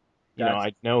know. Right.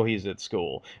 I'd know he's at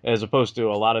school, as opposed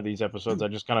to a lot of these episodes. I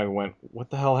just kind of went,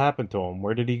 "What the hell happened to him?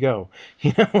 Where did he go?"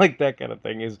 Like that kind of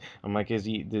thing. I'm like,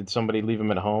 did somebody leave him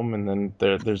at home? And then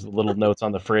there's the little notes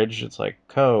on the fridge. It's like,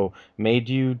 "Co made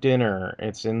you dinner.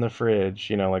 It's in the fridge."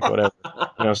 Like whatever.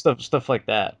 Stuff like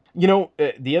that.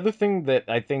 The other thing that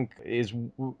I think is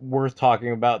worth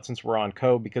talking about, since we're on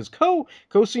Ko, because Ko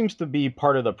seems to be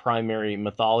part of the primary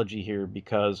mythology here,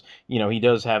 because he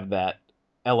does have that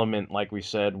element, like we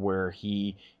said, where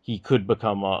he could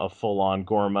become a full-on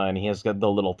Gorma, and he has got the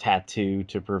little tattoo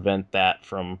to prevent that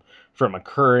from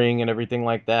occurring and everything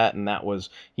like that. And that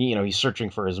was he's searching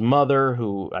for his mother,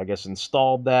 who I guess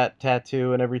installed that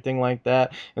tattoo and everything like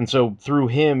that. And so through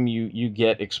him you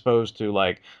get exposed to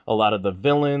like a lot of the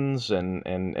villains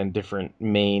and different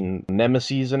main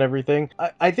nemesis and everything.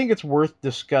 I think it's worth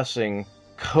discussing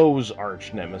Ko's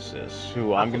arch nemesis,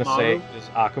 who I'm gonna say is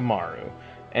Akamaru.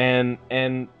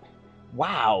 And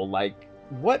wow, like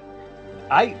what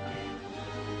I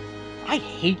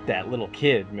hate that little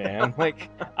kid, man. Like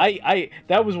I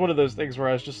that was one of those things where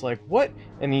I was just like, what?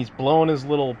 And he's blowing his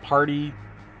little party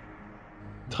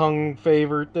tongue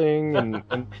favor thing,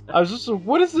 and I was just like,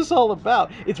 what is this all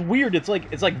about? It's weird. It's like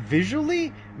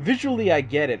visually I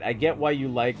get it. I get why you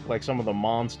like some of the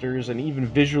monsters, and even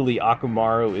visually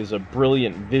Akumaru is a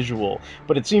brilliant visual,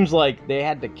 but it seems like they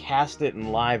had to cast it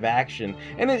in live action,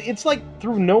 and it's like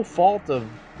through no fault of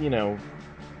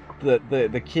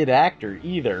the kid actor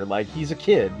either. Like, he's a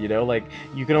kid, like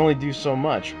you can only do so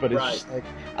much. But it's just like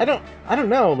I don't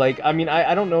know. Like, I mean,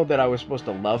 I don't know that I was supposed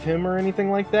to love him or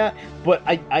anything like that, but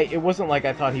I it wasn't like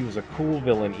I thought he was a cool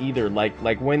villain either.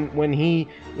 Like when he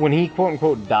quote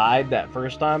unquote died that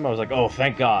first time, I was like, oh,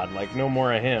 thank God, like no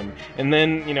more of him. And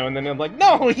then and then I'm like,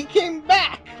 no, he came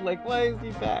back. Like, why is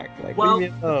he back? Like, well,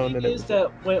 leave me alone. the thing is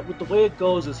that with the way it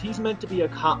goes is he's meant to be a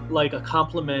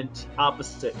complement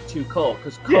opposite to Ko,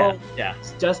 because Ko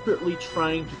is desperately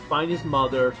trying to find his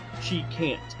mother. She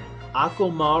can't.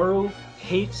 Akomaru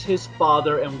hates his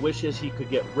father and wishes he could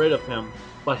get rid of him,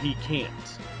 but he can't.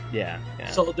 Yeah.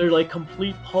 So they're like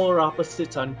complete polar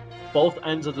opposites on both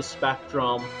ends of the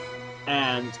spectrum,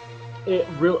 and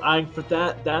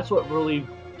that's what really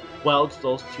welds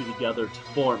those two together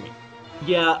for me.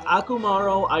 Yeah,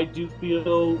 Akumaru, I do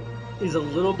feel, is a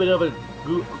little bit of a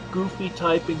goofy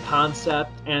type in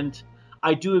concept, and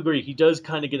I do agree he does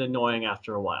kind of get annoying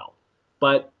after a while.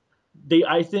 But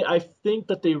I think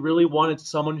that they really wanted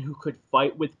someone who could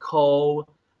fight with Ko,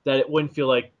 that it wouldn't feel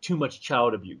like too much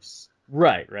child abuse.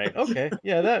 Right. Okay.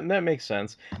 Yeah, that makes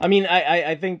sense. I mean,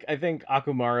 I think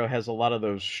Akumaru has a lot of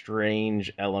those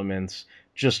strange elements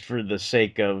just for the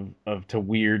sake of to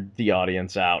weird the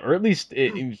audience out, or at least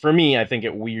for me, I think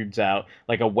it weirds out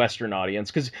like a Western audience,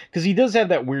 because he does have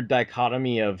that weird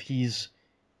dichotomy of he's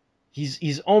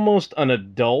almost an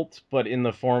adult, but in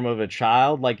the form of a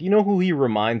child. Like, who he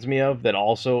reminds me of that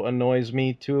also annoys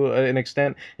me to an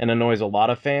extent and annoys a lot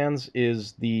of fans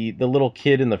is the little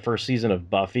kid in the first season of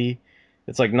Buffy.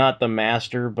 It's like not the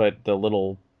master, but the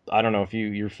little. I don't know if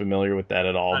you're familiar with that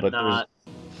at all, I'm but there's not.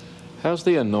 How's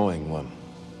the annoying one?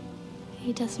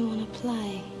 He doesn't want to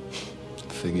play.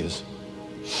 Figures.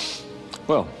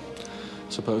 Well,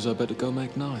 suppose I better go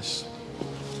make nice.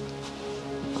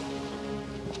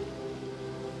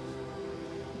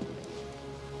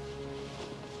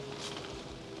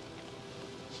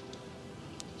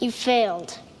 You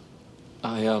failed.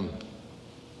 I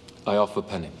offer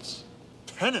penance.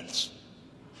 Penance?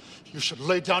 You should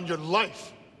lay down your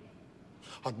life.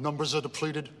 Our numbers are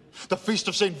depleted. The Feast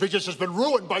of St. Vitus has been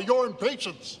ruined by your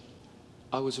impatience.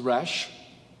 I was rash.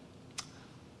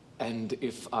 And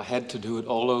if I had to do it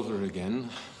all over again...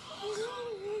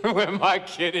 Who am I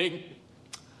kidding?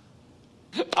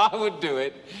 I would do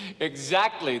it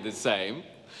exactly the same.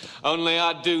 Only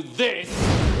I'd do this.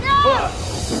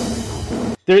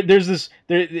 there's this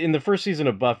in the first season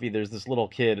of Buffy. There's this little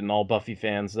kid, and all Buffy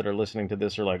fans that are listening to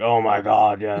this are like, "Oh my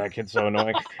god, yeah, that kid's so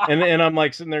annoying." and I'm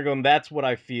like sitting there going, "That's what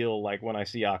I feel like when I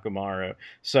see Akamaru."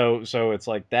 So it's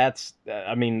like that's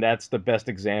I mean that's the best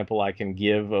example I can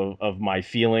give of my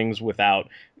feelings without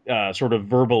sort of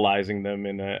verbalizing them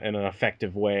in an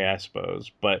effective way, I suppose.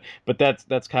 But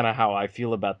that's kind of how I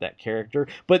feel about that character.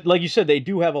 But like you said, they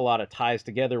do have a lot of ties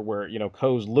together where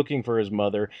Ko's looking for his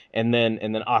mother, and then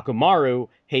Akamaru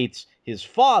hates his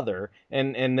father,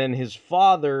 and then his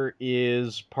father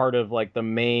is part of like the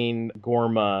main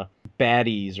Gorma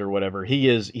baddies or whatever. He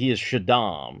is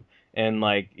Shaddam, and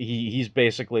like he's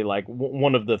basically like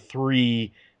one of the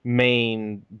three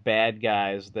main bad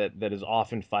guys that is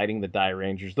often fighting the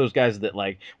Dairangers. Those guys that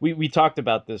like we talked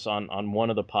about this on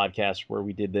one of the podcasts where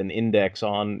we did an index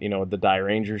on the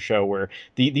Dairanger show where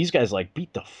these guys like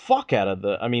beat the fuck out of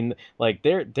the. I mean, like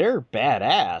they're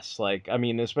badass. Like I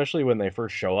mean, especially when they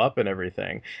first show up and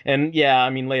everything. And yeah,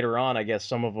 I mean later on, I guess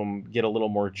some of them get a little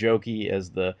more jokey as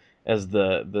the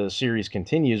series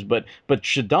continues, but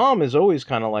Shaddam is always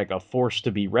kind of like a force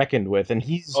to be reckoned with, and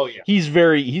Oh yeah.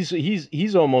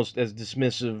 he's almost as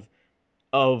dismissive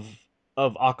of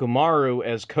Akumaru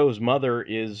as Ko's mother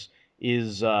is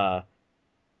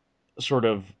sort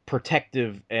of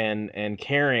protective and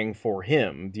caring for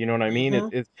him. Do you know what I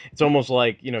mean? It's almost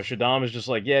like Shaddam is just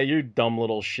like, yeah, you dumb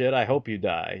little shit. I hope you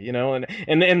die.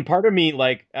 And part of me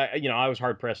like I was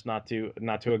hard pressed not to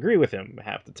agree with him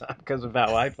half the time because of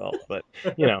how I felt. But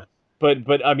you know,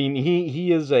 but I mean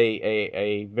he is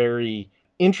a very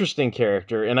interesting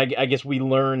character, and I guess we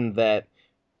learned that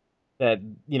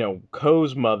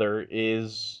Ko's mother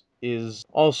is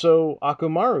also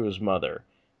Akumaru's mother,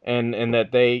 and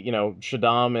that they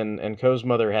Shaddam and Ko's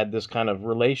mother had this kind of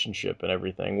relationship and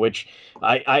everything, which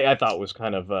I thought was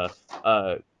kind of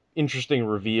a interesting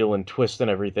reveal and twist and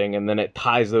everything, and then it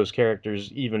ties those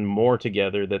characters even more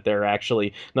together, that they're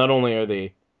actually not only are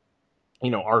they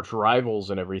arch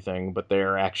rivals and everything, but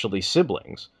they're actually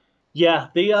siblings. Yeah,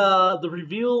 the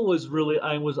reveal was really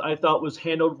I thought was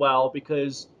handled well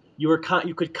because you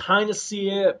could kind of see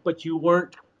it, but you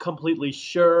weren't completely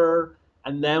sure.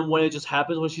 And then when it just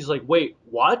happens, when she's like, "Wait,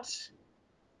 what?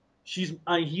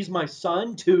 He's my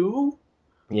son too."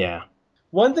 Yeah.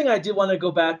 One thing I did want to go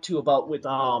back to about with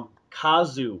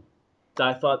Kazu that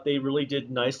I thought they really did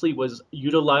nicely was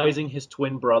utilizing his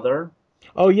twin brother.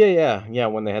 Oh yeah.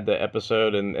 When they had the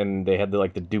episode and they had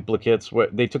the duplicates, where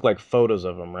they took like photos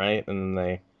of them, right? And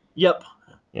then Yep,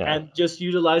 yeah, and just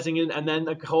utilizing it, and then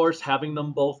of course having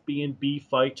them both be in B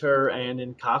Fighter and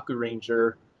in Kaku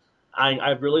Ranger. I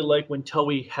really like when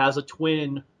Toei has a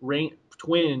twin,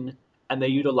 and they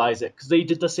utilize it because they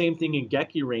did the same thing in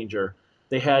Geki Ranger.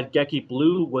 They had Geki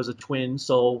Blue was a twin,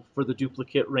 so for the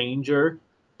duplicate Ranger,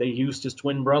 they used his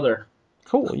twin brother.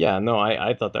 cool. Yeah, no,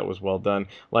 I thought that was well done.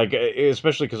 Like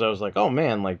especially because I was like, oh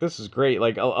man, like this is great.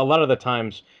 Like a lot of the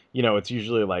times, it's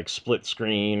usually like split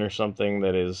screen or something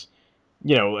that is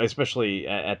especially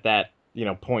at that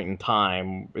point in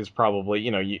time is probably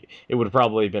it would have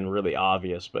probably been really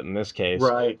obvious, but in this case,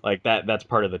 Right. like that's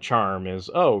part of the charm is,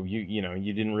 oh, you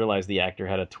didn't realize the actor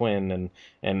had a twin,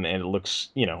 and it looks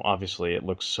obviously it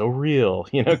looks so real,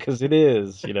 because it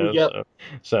is, Yep.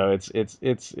 so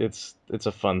it's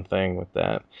a fun thing with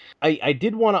that. I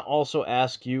did want to also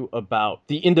ask you about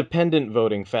the independent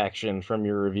voting faction from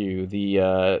your review, the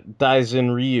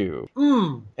Daisen Ryu.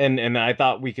 Mm. And I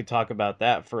thought we could talk about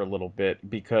that for a little bit,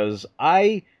 because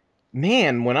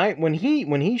man, when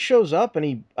he shows up,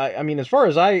 and I mean, as far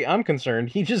as I'm concerned,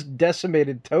 he just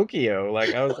decimated Tokyo.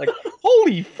 Like I was like,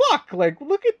 holy fuck, like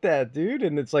look at that dude.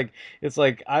 And it's like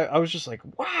I was just like,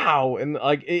 wow. And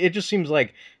like it just seems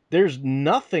like there's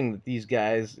nothing that these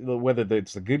guys, whether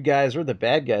it's the good guys or the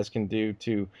bad guys, can do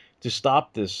to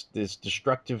stop this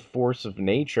destructive force of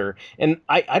nature. And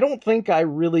I don't think I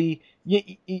really,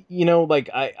 like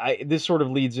this sort of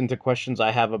leads into questions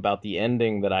I have about the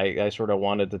ending that I sort of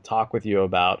wanted to talk with you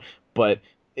about. But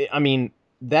I mean,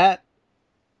 that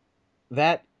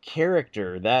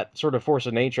character, that sort of force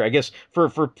of nature, I guess for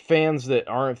fans that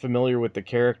aren't familiar with the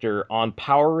character, on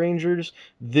Power Rangers,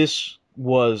 this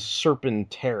was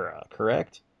Serpentera,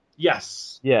 correct?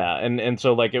 Yes. Yeah, and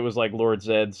so like it was like Lord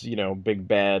Zed's, big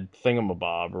bad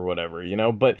thingamabob or whatever,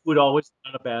 but Would always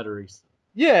run out of batteries.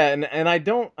 yeah, and I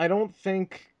don't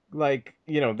think, like,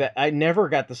 that I never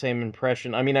got the same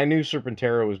impression. I mean, I knew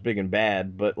Serpentera was big and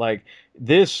bad, but like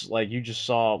this, like you just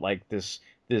saw like this,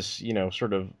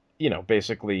 sort of,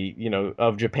 basically,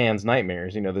 of Japan's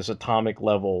nightmares, this atomic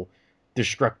level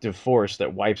destructive force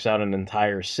that wipes out an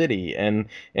entire city. And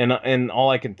all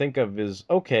I can think of is,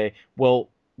 okay, well,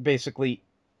 basically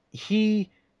he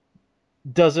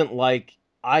doesn't like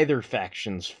either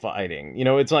faction's fighting.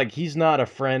 It's like he's not a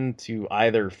friend to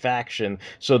either faction,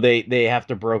 so they have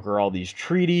to broker all these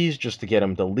treaties just to get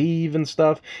him to leave and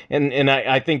stuff. And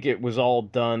I think it was all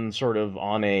done sort of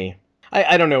on a,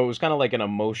 I don't know, it was kind of like an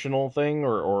emotional thing,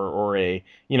 or a,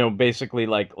 basically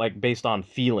like based on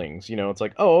feelings. It's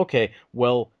like, oh, okay,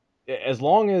 well, as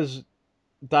long as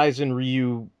Daisen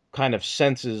Ryu kind of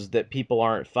senses that people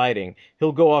aren't fighting,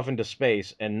 he'll go off into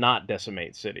space and not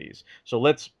decimate cities. So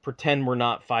let's pretend we're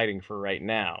not fighting for right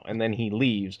now. And then he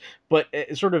leaves. But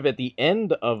sort of at the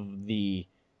end of the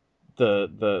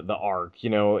arc,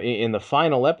 in the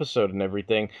final episode and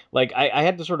everything, like I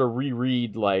had to sort of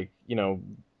reread, like,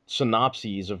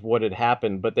 synopses of what had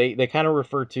happened, but they kind of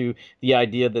refer to the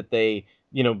idea that they,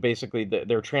 basically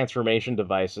their transformation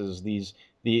devices,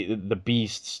 the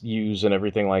beasts use and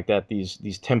everything like that, these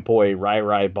tempoi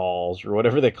rai balls or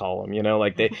whatever they call them,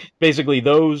 like they basically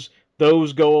those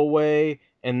go away,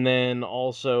 and then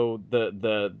also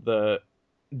the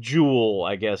jewel,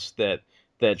 I guess, that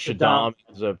Shaddam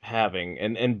ends up having,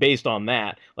 and based on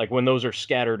that, like when those are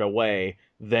scattered away,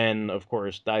 then of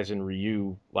course Daisen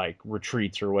Ryu like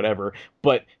retreats or whatever.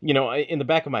 But in the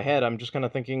back of my head, I'm just kind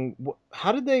of thinking,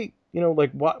 how did they,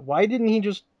 like why didn't he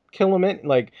just kill him in?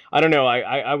 Like, I don't know.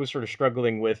 I was sort of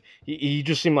struggling with, he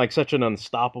just seemed like such an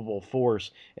unstoppable force,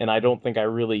 and I don't think I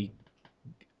really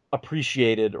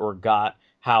appreciated or got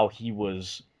how he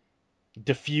was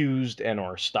diffused and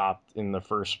or stopped in the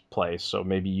first place. So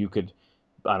maybe you could,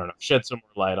 I don't know, shed some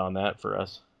more light on that for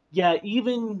us. Yeah,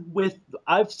 even with,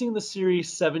 I've seen the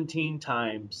series 17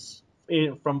 times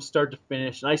from start to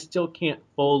finish, and I still can't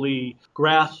fully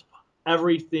grasp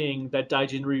everything that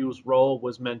Daijin Ryu's role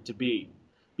was meant to be.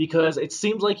 Because it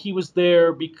seems like he was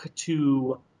there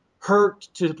to hurt,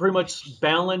 to pretty much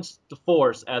balance the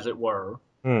force, as it were,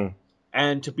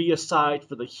 and to be a side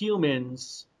for the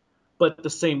humans. But at the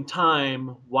same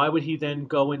time, why would he then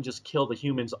go and just kill the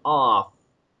humans off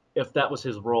if that was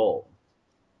his role?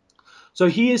 So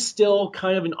he is still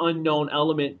kind of an unknown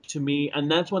element to me,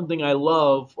 and that's one thing I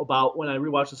love about when I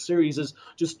rewatch the series, is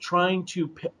just trying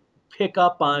to pick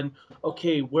up on,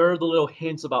 okay, where are the little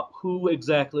hints about who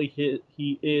exactly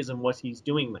he is and what he's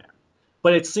doing there.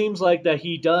 But it seems like that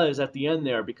he does at the end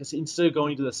there, because instead of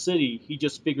going to the city, he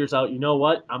just figures out, you know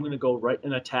what, I'm going to go right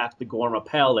and attack the Gorma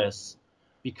Palace,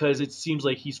 because it seems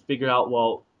like he's figured out,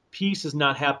 well, peace is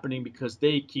not happening because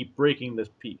they keep breaking this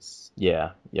peace.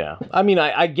 Yeah. I mean,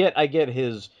 I get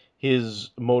his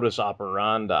modus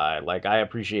operandi. Like, I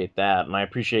appreciate that, and I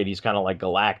appreciate he's kind of like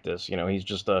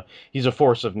Galactus. He's a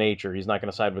force of nature. He's not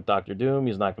going to side with Doctor Doom.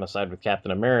 He's not going to side with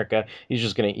Captain America. He's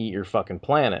just going to eat your fucking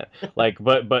planet. Like,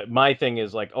 but my thing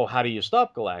is like, oh, how do you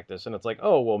stop Galactus? And it's like,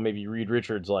 oh, well, maybe Reed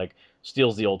Richards like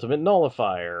steals the ultimate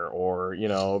nullifier, or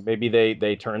maybe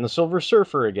they turn the Silver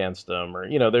Surfer against them, or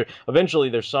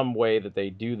there's some way that they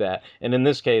do that. And in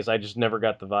this case, I just never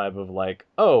got the vibe of like,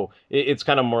 oh, it's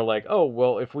kind of more like, oh,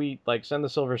 well, if we like send the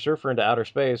Silver Surfer into outer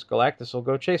space, Galactus will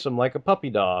go chase him like a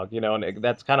puppy dog, and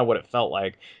that's kind of what it felt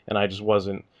like. And I just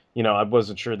wasn't, I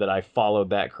wasn't sure that I followed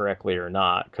that correctly or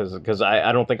not, because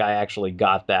I don't think I actually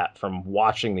got that from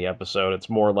watching the episode. It's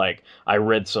more like I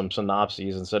read some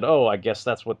synopses and said, oh, I guess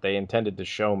that's what they intended to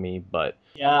show me. But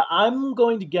yeah, I'm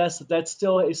going to guess that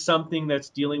still is something that's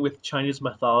dealing with Chinese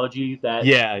mythology that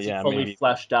isn't fully maybe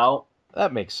fleshed out.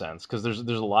 that makes sense, because there's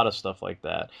a lot of stuff like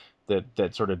that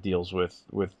sort of deals with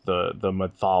the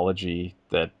mythology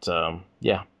that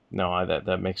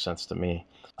that makes sense to me.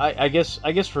 I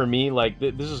guess for me, like,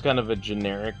 this is kind of a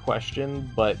generic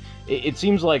question, but it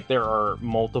seems like there are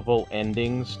multiple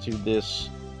endings to this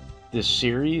this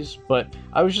series, but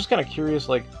I was just kind of curious,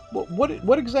 like,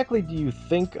 what exactly do you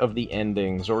think of the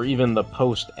endings, or even the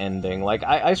post ending? Like,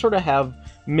 I sort of have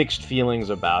mixed feelings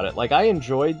about it. Like, I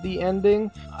enjoyed the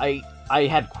ending. I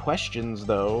had questions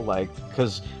though, like,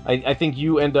 because I think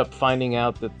you end up finding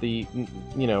out that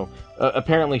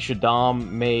apparently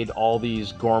Shaddam made all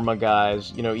these Gorma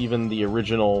guys, even the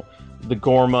original, the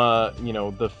Gorma,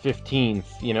 the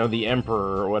 15th, the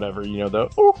Emperor or whatever, the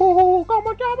Gorma,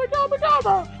 Gorma, Gorma,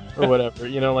 Gorma, or whatever,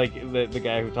 like the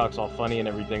guy who talks all funny and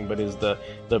everything, but is the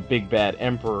big bad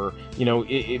Emperor.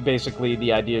 It basically,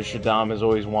 the idea is Shaddam has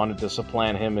always wanted to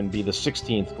supplant him and be the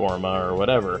 16th Gorma or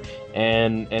whatever,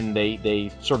 and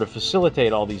they sort of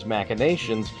facilitate all these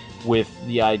machinations with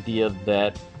the idea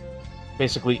that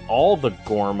basically all the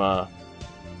Gorma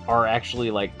are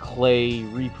actually like clay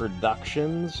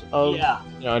reproductions of,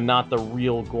 not the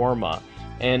real Gorma,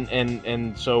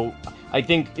 and so I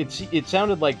think it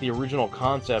sounded like the original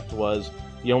concept was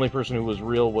the only person who was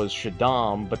real was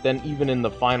Shaddam, but then even in the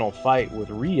final fight with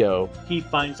Rio, he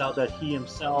finds out that he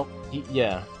himself,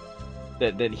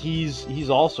 that he's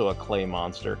also a clay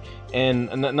monster. And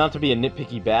not to be a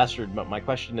nitpicky bastard, but my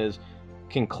question is,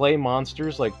 can clay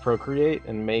monsters like procreate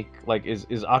and make, like, is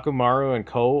Akumaru and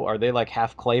Ko, are they like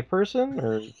half clay person,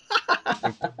 or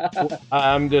like,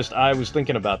 I was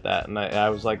thinking about that, and I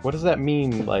was like, what does that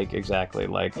mean, like, exactly?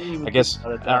 Like, I guess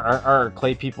are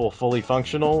clay people fully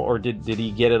functional, or did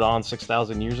he get it on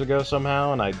 6,000 years ago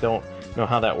somehow, and I don't know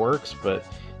how that works, but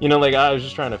like, I was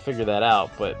just trying to figure that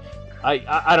out, but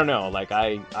I don't know, like,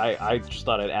 I just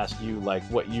thought I'd ask you, like,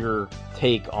 what your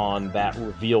take on that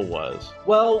reveal was.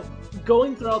 Well,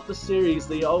 going throughout the series,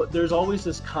 there's always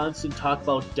this constant talk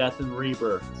about death and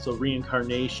rebirth, so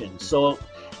reincarnation. So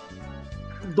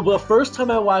the first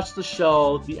time I watched the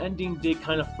show, the ending did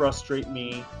kind of frustrate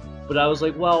me, but I was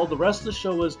like, well, the rest of the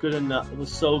show was good enough. It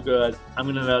was so good, I'm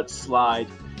gonna let it slide.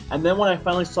 And then when I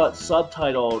finally saw it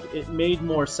subtitled, it made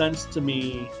more sense to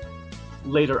me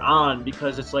later on,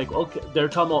 because it's like, okay, they're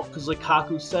talking about, because like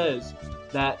Kaku says,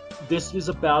 that this is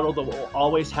a battle that will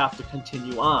always have to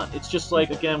continue on. It's just like,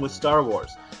 again, with Star Wars,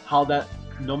 how that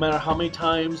no matter how many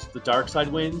times the dark side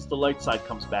wins, the light side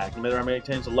comes back. No matter how many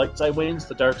times the light side wins,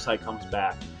 the dark side comes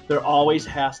back. There always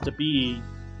has to be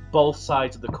both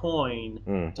sides of the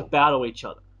coin to battle each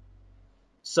other.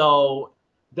 So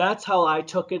that's how I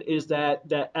took it, is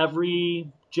that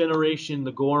every generation,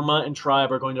 the Gorma and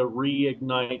Tribe are going to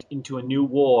reignite into a new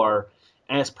war,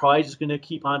 and it's probably just going to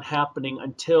keep on happening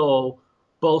until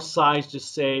both sides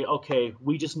just say, okay,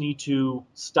 we just need to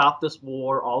stop this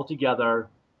war altogether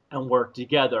and work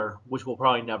together, which will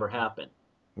probably never happen.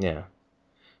 Yeah.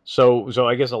 So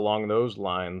I guess along those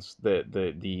lines,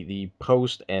 the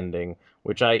post ending,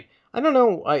 which I don't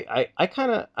know, I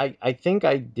kind of I think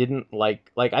I didn't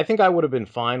like I think I would have been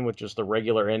fine with just the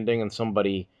regular ending and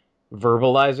somebody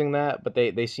verbalizing that, but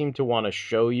they seem to want to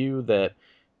show you that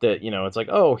it's like,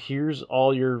 oh, here's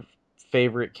all your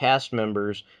favorite cast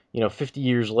members, 50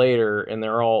 years later, and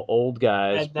they're all old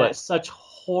guys, And but that's such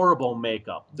horrible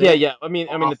makeup. yeah. I mean,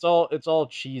 it's all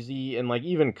cheesy, and like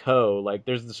even Ko, like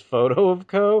there's this photo of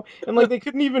Ko, and like they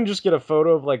couldn't even just get a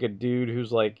photo of like a dude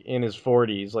who's like in his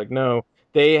 40s. Like, no,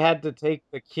 they had to take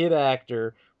the kid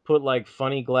actor, put like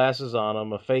funny glasses on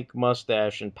him, a fake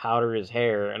mustache, and powder his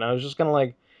hair. And I was just kind of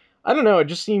like, I don't know, it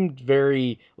just seemed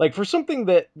very like, for something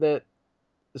that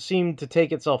seemed to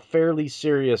take itself fairly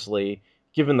seriously,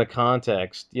 given the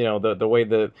context, the way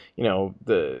the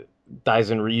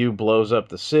Daisen Ryu blows up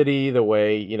the city, the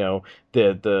way,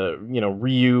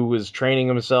 Ryu was training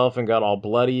himself and got all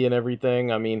bloody and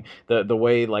everything. I mean, the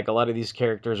way, like, a lot of these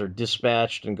characters are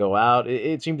dispatched and go out,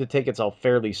 it seemed to take itself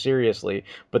fairly seriously.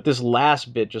 But this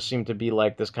last bit just seemed to be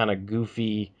like this kind of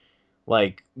goofy,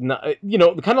 like,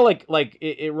 kind of like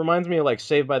it reminds me of like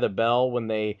Saved by the Bell, when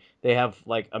they have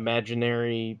like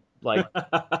imaginary, like,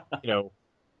 you know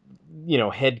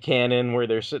headcanon, where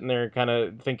they're sitting there kind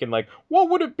of thinking like, what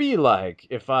would it be like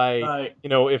if I, Right.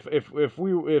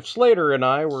 if Slater and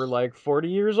I were like 40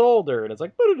 years older, and it's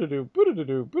like,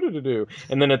 boo-doo-doo-doo,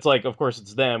 and then it's like, of course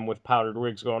it's them with powdered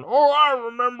wigs going, oh, I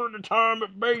remember the time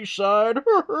at Bayside,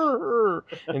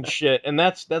 and shit, and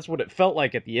that's what it felt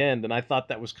like at the end, and I thought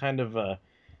that was kind of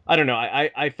I don't know,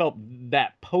 I felt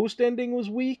that post ending was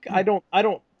weak. I don't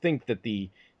think that the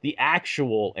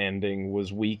actual ending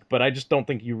was weak, but I just don't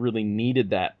think you really needed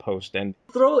that post end.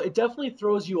 It definitely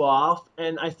throws you off,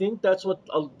 and I think that's what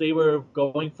they were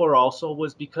going for also,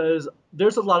 was because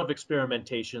there's a lot of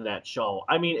experimentation in that show.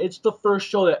 I mean, it's the first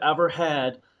show that ever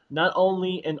had not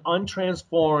only an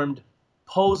untransformed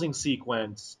posing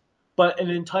sequence, but an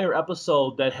entire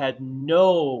episode that had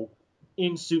no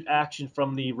in-suit action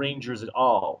from the Rangers at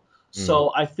all.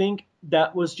 So I think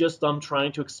that was just them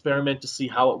trying to experiment to see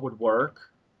how it would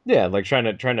work. Yeah, like trying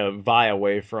to vie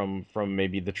away from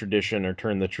maybe the tradition or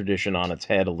turn the tradition on its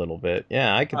head a little bit.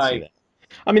 Yeah, I could see Right. that.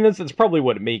 I mean, that's probably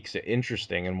what makes it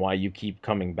interesting and why you keep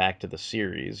coming back to the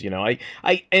series. And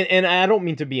I don't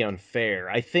mean to be unfair.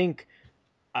 I think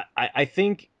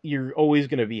you're always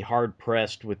going to be hard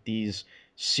pressed with these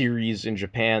series in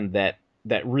Japan that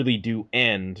really do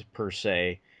end per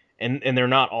se, and they're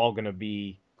not all going to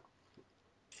be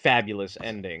fabulous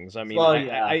endings. I mean, Well,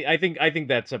 yeah. I think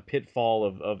that's a pitfall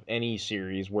of any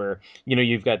series where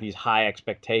you've got these high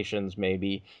expectations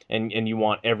maybe, and you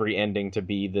want every ending to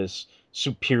be this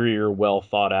superior, well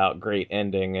thought out, great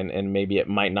ending, and maybe it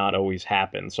might not always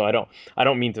happen. So I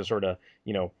don't mean to sort of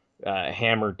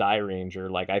hammer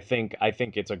Dairanger. Like I think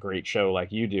it's a great show,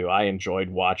 like you do. I enjoyed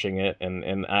watching it,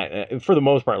 and I for the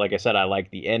most part, like I said, I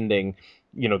like the ending,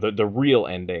 the real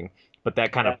ending. But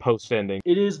that kind Yeah. of post ending.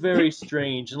 It is very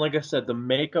strange. And like I said, the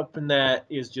makeup in that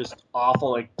is just awful.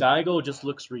 Like Daigo just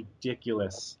looks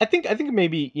ridiculous. I think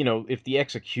maybe, if the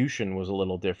execution was a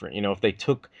little different, if they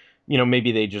took,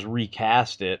 maybe they just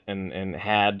recast it and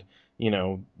had, you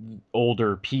know,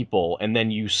 older people, and then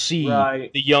you see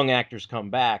Right. the young actors come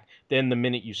back, then the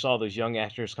minute you saw those young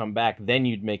actors come back, then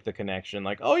you'd make the connection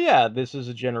like, oh yeah, this is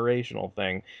a generational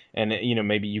thing, and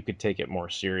maybe you could take it more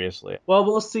seriously. Well,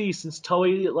 we'll see. Since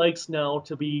Toei likes now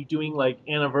to be doing like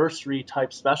anniversary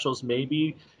type specials,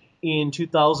 maybe in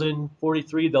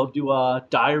 2043 they'll do a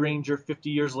Dairanger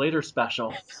 50 years later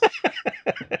special.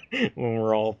 When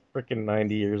we're all freaking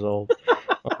 90 years old.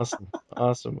 Awesome.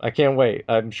 Awesome. I can't wait.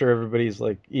 I'm sure everybody's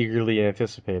like eagerly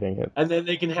anticipating it. And then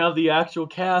they can have the actual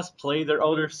cast play their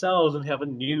older selves and have a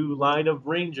new line of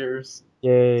Rangers.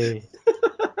 Yay.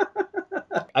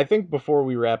 I think before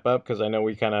we wrap up, because I know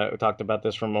we kind of talked about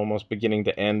this from almost beginning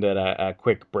to end at a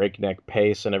quick breakneck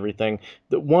pace and everything.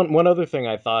 The one other thing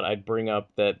I thought I'd bring up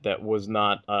that was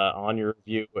not on your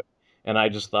review, and I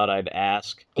just thought I'd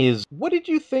ask is, what did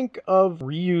you think of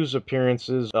Ryu's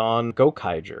appearances on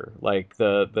Gokaiger? Like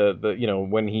the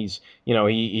when he's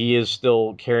he is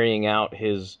still carrying out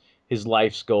his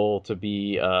life's goal to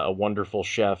be a wonderful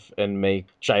chef and make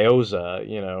gyoza,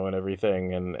 and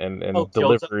everything, Oh, and Gyoza.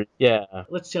 delivery. Yeah,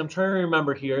 Let's see. I'm trying to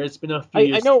remember here. It's been a few I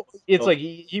years. know it's Ago. like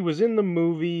he was in the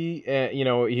movie,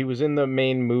 he was in the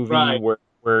main movie Right.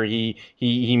 where he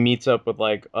meets up with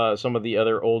like some of the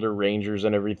other older Rangers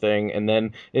and everything, and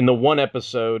then in the one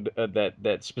episode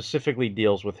that specifically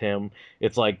deals with him,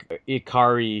 it's like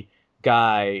Ikari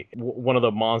guy, one of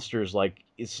the monsters, like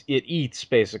it eats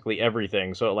basically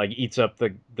everything, so it like eats up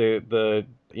the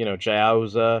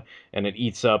Jiaoza, and it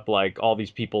eats up like all these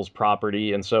people's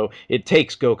property, and so it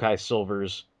takes Gokai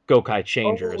Silver's Gokai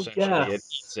Changer, Oh essentially. It yes.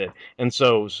 eats it, and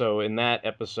so in that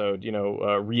episode,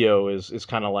 Rio is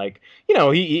kind of like,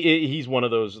 he's one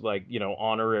of those like,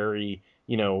 honorary,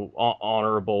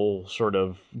 honorable sort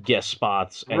of guest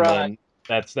spots, and Right. then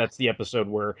that's the episode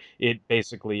where it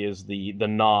basically is the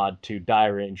nod to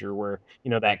Dairanger, where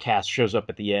that cast shows up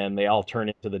at the end. They all turn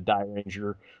into the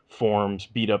Dairanger forms,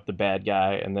 beat up the bad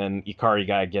guy, and then Ikari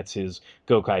guy gets his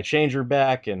Gokai Changer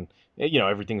back, and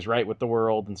everything's right with the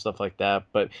world and stuff like that.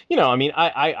 But I mean,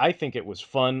 I think it was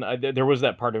fun. There was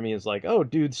that part of me is like, oh,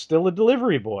 dude's still a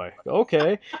delivery boy,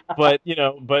 okay. But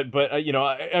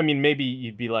I mean, maybe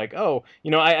you'd be like, oh,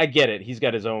 I get it, he's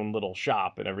got his own little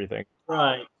shop and everything.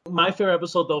 Right. My favorite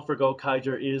episode though for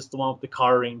Gokaiger is the one with the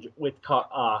car ranger with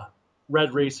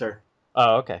Red Racer.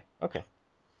 Oh, okay, okay.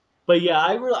 But yeah,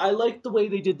 I liked the way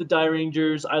they did the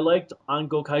Dairangers. I liked on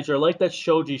Gokaiger. I liked that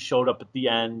Shoji showed up at the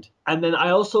end. And then I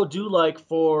also do like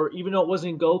for, even though it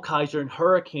wasn't Gokaiger and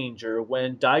Hurricaneger,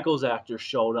 when Daigo's actor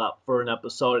showed up for an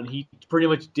episode and he pretty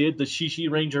much did the Shishi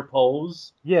Ranger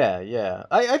pose. Yeah, yeah.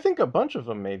 I think a bunch of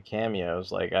them made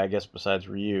cameos, like, I guess besides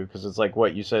Ryu, because it's like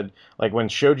what you said, like when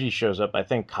Shoji shows up, I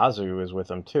think Kazu is with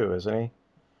him too, isn't he?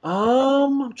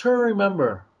 I'm trying to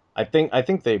remember. I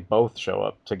think they both show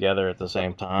up together at the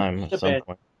same time at some Japan.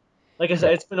 point. Like I Yeah.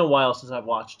 said, it's been a while since I've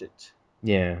watched it.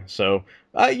 Yeah, so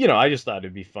I just thought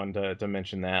it'd be fun to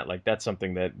mention that. Like that's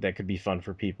something that could be fun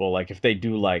for people. Like if they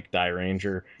do like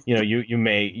Dairanger, you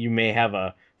may have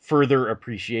a further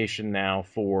appreciation now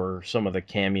for some of the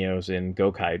cameos in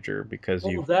Gokaiger because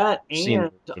Well, you've that seen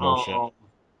and the original show.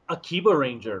 Akiba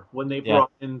Ranger when they Yeah.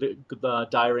 brought in the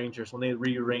Die Rangers when they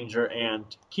Ryu Ranger and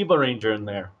Kiba Ranger in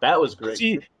there. That was great.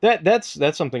 See, that's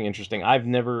something interesting.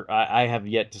 I have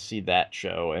yet to see that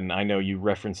show, and I know you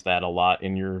referenced that a lot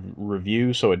in your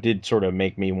review, so it did sort of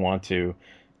make me want to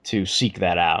seek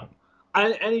that out.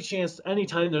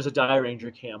 Anytime there's a Die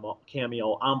Ranger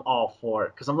cameo, I'm all for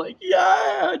it because I'm like,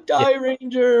 yeah, Die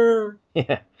Ranger.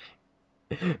 Yeah.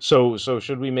 So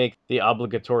should we make the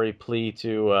obligatory plea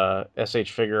to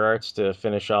SH Figure Arts to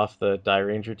finish off the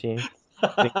Dairanger team?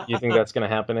 You think that's going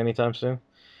to happen anytime soon?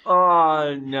 No,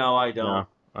 I No. don't.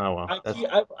 Oh well. That's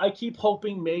I keep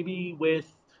hoping maybe with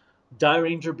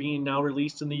Dairanger being now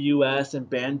released in the U.S. and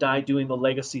Bandai doing the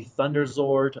Legacy Thunder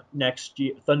Zord next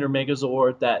year, Thunder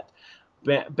Megazord, that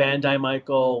Bandai might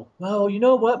go, well, you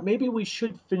know what? Maybe we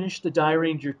should finish the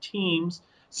Dairanger teams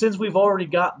since we've already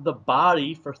got the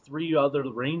body for 3 other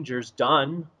Rangers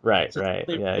done. right, Since right.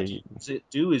 all they Yeah, have to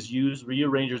do is use Ryu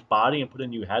Ranger's body and put a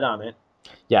new head on it.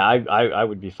 yeah. I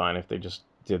would be fine if they just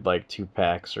did like 2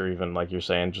 packs or even like you're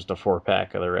saying, just a 4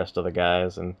 pack of the rest of the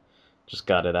guys and just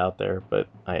got it out there. But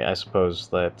I suppose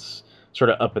that's sort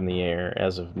of up in the air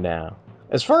as of now.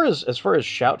 As far as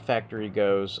Shout Factory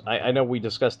goes, I know we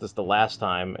discussed this the last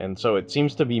time, and so it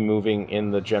seems to be moving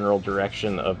in the general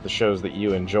direction of the shows that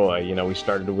you enjoy. You know, we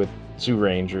started with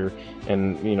Ranger,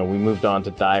 and we moved on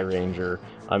to Dairanger.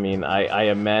 I mean, I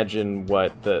imagine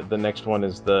what the next one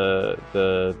is, the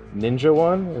Ninja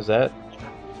one. Is that?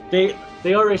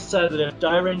 They already said that if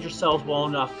Dairanger sells well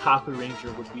enough, Kaku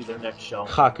Ranger would be their next show.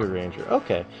 Kaku Ranger.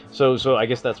 Okay, so I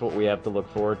guess that's what we have to look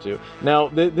forward to. Now,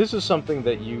 this is something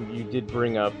that you did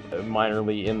bring up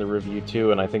minorly in the review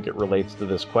too, and I think it relates to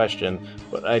this question.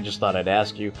 But I just thought I'd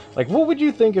ask you, like, what would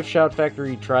you think if Shout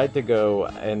Factory tried to go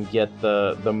and get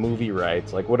the movie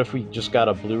rights? Like, what if we just got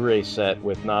a Blu-ray set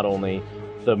with not only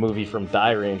the movie from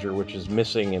Dairanger, which is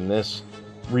missing in this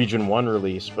Region 1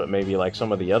 release, but maybe like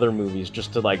some of the other movies,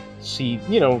 just to like see,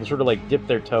 sort of like dip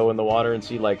their toe in the water and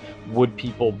see, like, would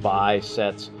people buy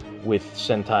sets with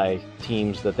Sentai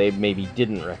teams that they maybe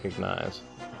didn't recognize?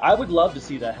 I would love to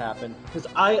see that happen because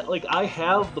I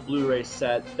have the Blu-ray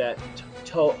set that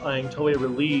Toei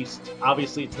released.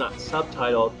 Obviously, it's not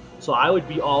subtitled, so I would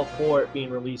be all for it being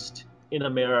released in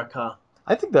America.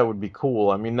 I think that would be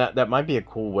cool. I mean, that might be a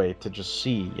cool way to just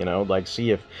see, like see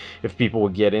if people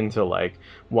would get into like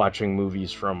watching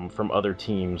movies from other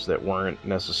teams that weren't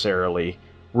necessarily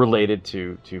related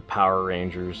to Power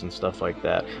Rangers and stuff like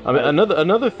that. I mean,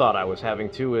 another thought I was having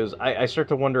too is I start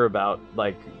to wonder about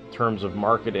like terms of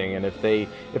marketing, and if they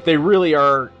really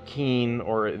are keen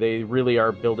or they really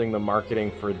are building the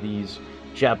marketing for these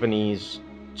Japanese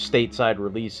stateside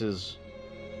releases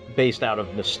based out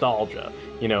of nostalgia.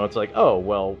 It's like, oh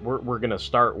well, we're gonna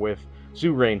start with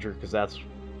Zoo Ranger because that's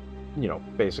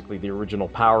basically the original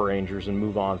Power Rangers and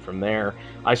move on from there.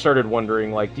 I started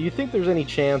wondering, like, do you think there's any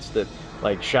chance that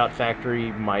like Shout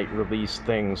Factory might release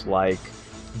things like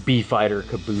B-Fighter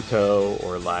Kabuto,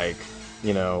 or like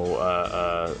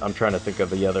I'm trying to think of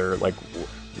the other like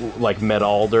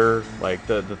Metalder, like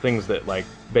the things that like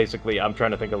basically I'm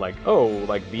trying to think of, like, oh,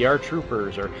 like VR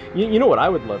Troopers, or you know what I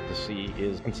would love to see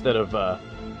is, instead of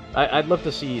I'd love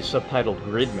to see subtitled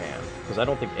Gridman, because I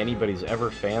don't think anybody's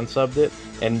ever fan subbed it,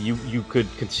 and you could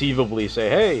conceivably say,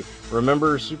 hey,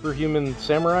 remember Superhuman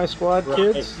Samurai Squad,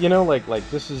 kids? Right. Like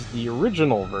this is the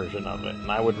original version of it, and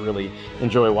I would really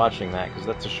enjoy watching that, because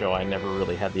that's a show I never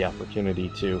really had the opportunity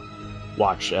to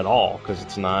watch at all, because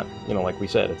it's not, like we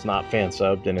said, it's not fan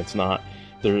subbed, and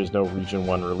there is no Region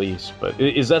 1 release. But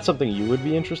is that something you would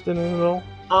be interested in at all?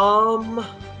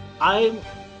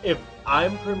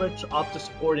 I'm pretty much up to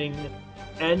supporting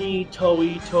any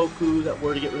Toei Toku that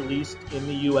were to get released in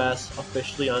the US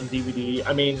officially on DVD.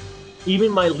 I mean,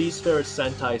 even my least favorite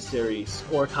Sentai series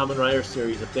or Kamen Rider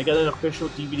series, if they get an official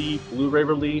DVD Blu-ray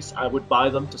release, I would buy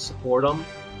them to support them.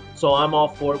 So I'm all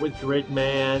for it with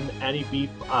Gridman,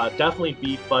 definitely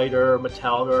Beef Fighter,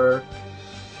 Metalder.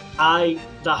 The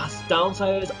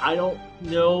downside is I don't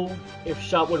know if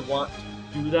Shout would want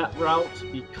to do that route,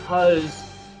 because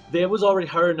it was already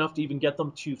hard enough to even get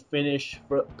them to finish.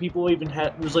 People even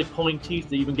it was like pulling teeth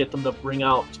to even get them to bring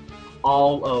out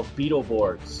all of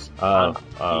Beetleborgs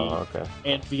okay.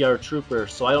 and VR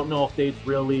Troopers. So I don't know if they'd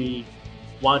really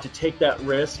want to take that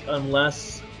risk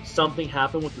unless something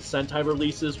happened with the Sentai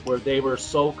releases where they were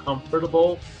so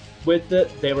comfortable with it,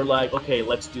 they were like, okay,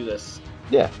 let's do this.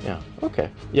 Yeah, okay.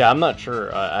 Yeah, I'm not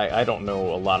sure. I don't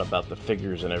know a lot about the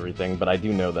figures and everything, but I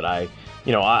do know that I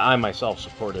myself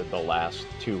supported the last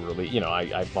 2 release.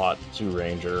 I bought Zoo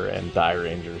Ranger and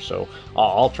Dairanger, so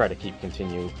I'll try to keep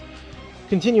continuing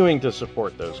to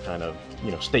support those kind of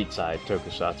stateside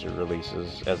tokusatsu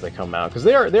releases as they come out, because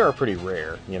they are pretty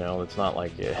rare. It's not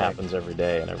like it happens every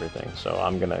day and everything. So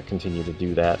I'm gonna continue to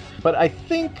do that. But I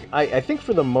think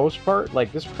for the most part,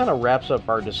 like, this kind of wraps up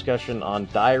our discussion on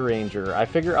Dairanger. I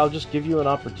figure I'll just give you an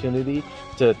opportunity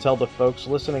to tell the folks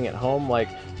listening at home, like,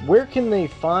 where can they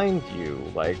find you?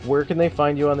 Like, where can they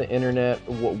find you on the internet?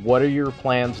 What are your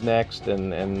plans next?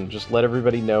 And just let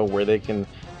everybody know where they can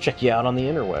check you out on the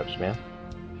interwebs, man.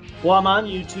 Well, I'm on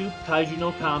YouTube, Kaiji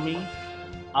no Kami.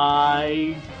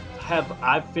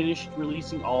 I've finished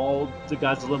releasing all the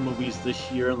Godzilla movies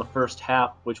this year in the first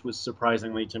half, which was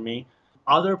surprisingly to me.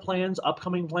 Other plans,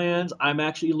 upcoming plans, I'm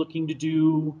actually looking to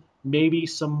do maybe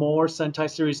some more Sentai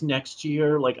series next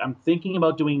year. Like I'm thinking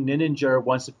about doing Dairanger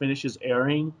once it finishes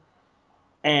airing,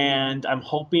 and I'm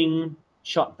hoping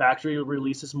Shot Factory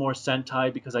releases more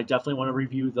Sentai because I definitely want to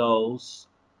review those.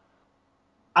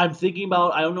 I'm thinking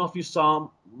about. I don't know if you saw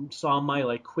my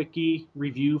like quickie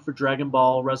review for Dragon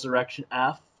Ball Resurrection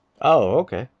F, Oh,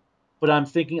 okay. but I'm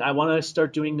thinking I want to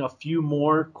start doing a few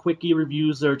more quickie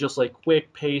reviews that are just like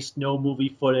quick paced, no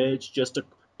movie footage, just a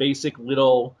basic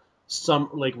little some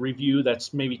like review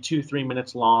that's maybe 2-3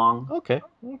 minutes long. Okay.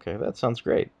 Okay. That sounds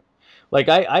great. Like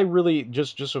I really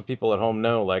just so people at home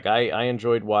know, like I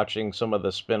enjoyed watching some of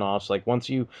the spin-offs. Like once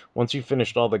you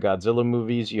finished all the Godzilla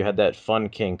movies, you had that fun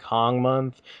King Kong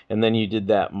month, and then you did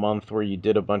that month where you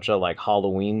did a bunch of like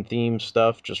Halloween themed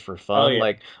stuff just for Oh fun.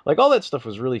 yeah. Like all that stuff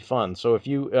was really fun. So if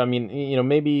you, I mean,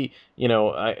 maybe,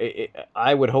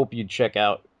 I would hope you'd check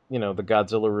out, the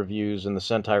Godzilla reviews and the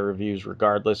Sentai reviews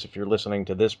regardless if you're listening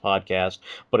to this podcast.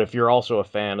 But if you're also a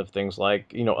fan of things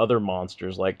like, other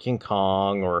monsters like King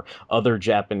Kong or other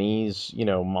Japanese,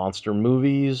 monster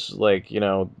movies, like,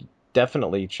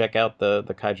 definitely check out the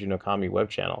Kaiju no Kami web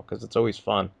channel because it's always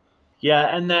fun.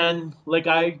 Yeah, and then like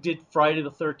I did Friday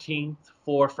the 13th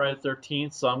for Friday the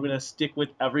 13th, so I'm gonna stick with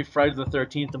every Friday the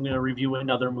 13th. I'm gonna review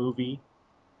another movie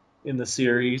in the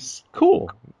series.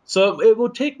 Cool. So it will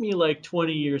take me like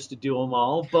 20 years to do them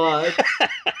all, but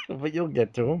But you'll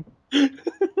get to them.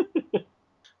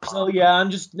 so yeah,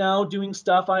 I'm just now doing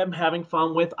stuff I'm having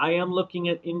fun with. I am looking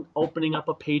at opening up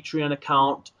a Patreon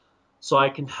account so I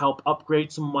can help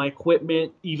upgrade some of my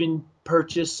equipment, even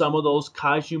purchase some of those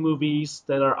kaiju movies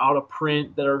that are out of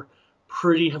print that are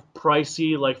pretty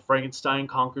pricey, like Frankenstein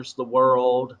Conquers the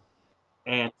World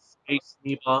and Space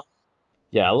Neva.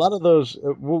 Yeah, a lot of those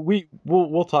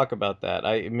we'll talk about that.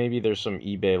 I maybe there's some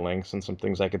eBay links and some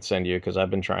things I could send you because I've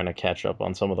been trying to catch up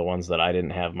on some of the ones that I didn't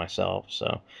have myself.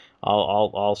 So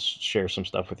I'll share some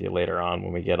stuff with you later on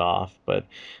when we get off. But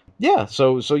yeah,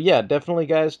 so yeah, definitely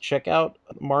guys, check out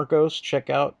Marcos,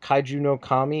 check out Kaiju no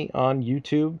Kami on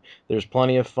YouTube. There's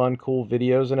plenty of fun, cool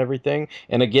videos and everything.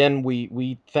 And again,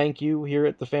 we thank you here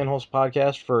at the Fanholes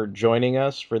Podcast for joining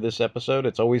us for this episode.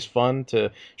 It's always fun to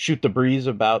shoot the breeze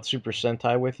about Super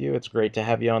Sentai with you. It's great to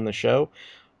have you on the show.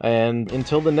 And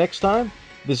until the next time,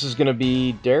 this is going to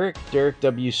be Derek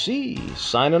WC,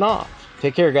 signing off.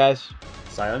 Take care, guys.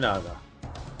 Sayonara.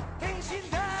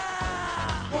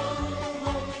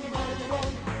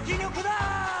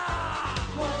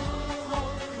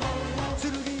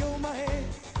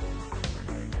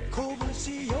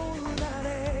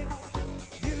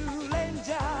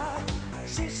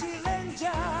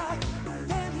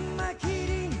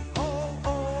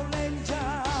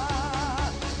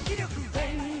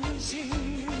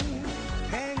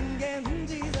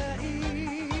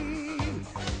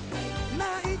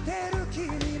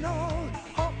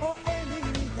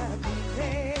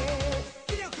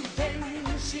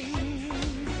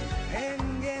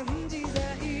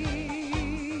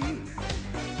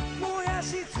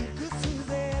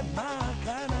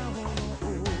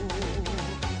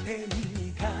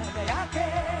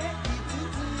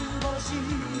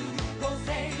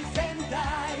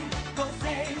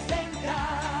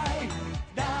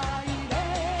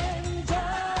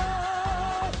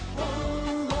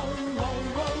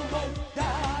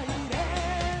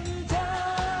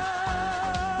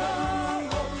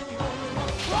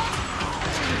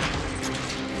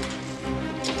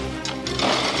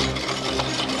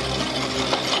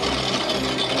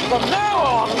 From now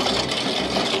on,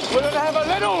 we're going to have a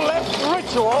little less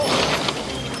ritual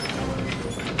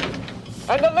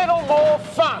and a little more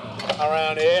fun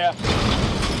around here.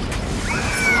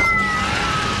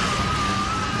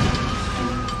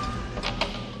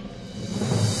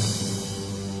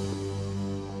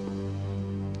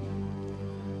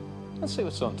 Let's see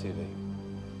what's on TV.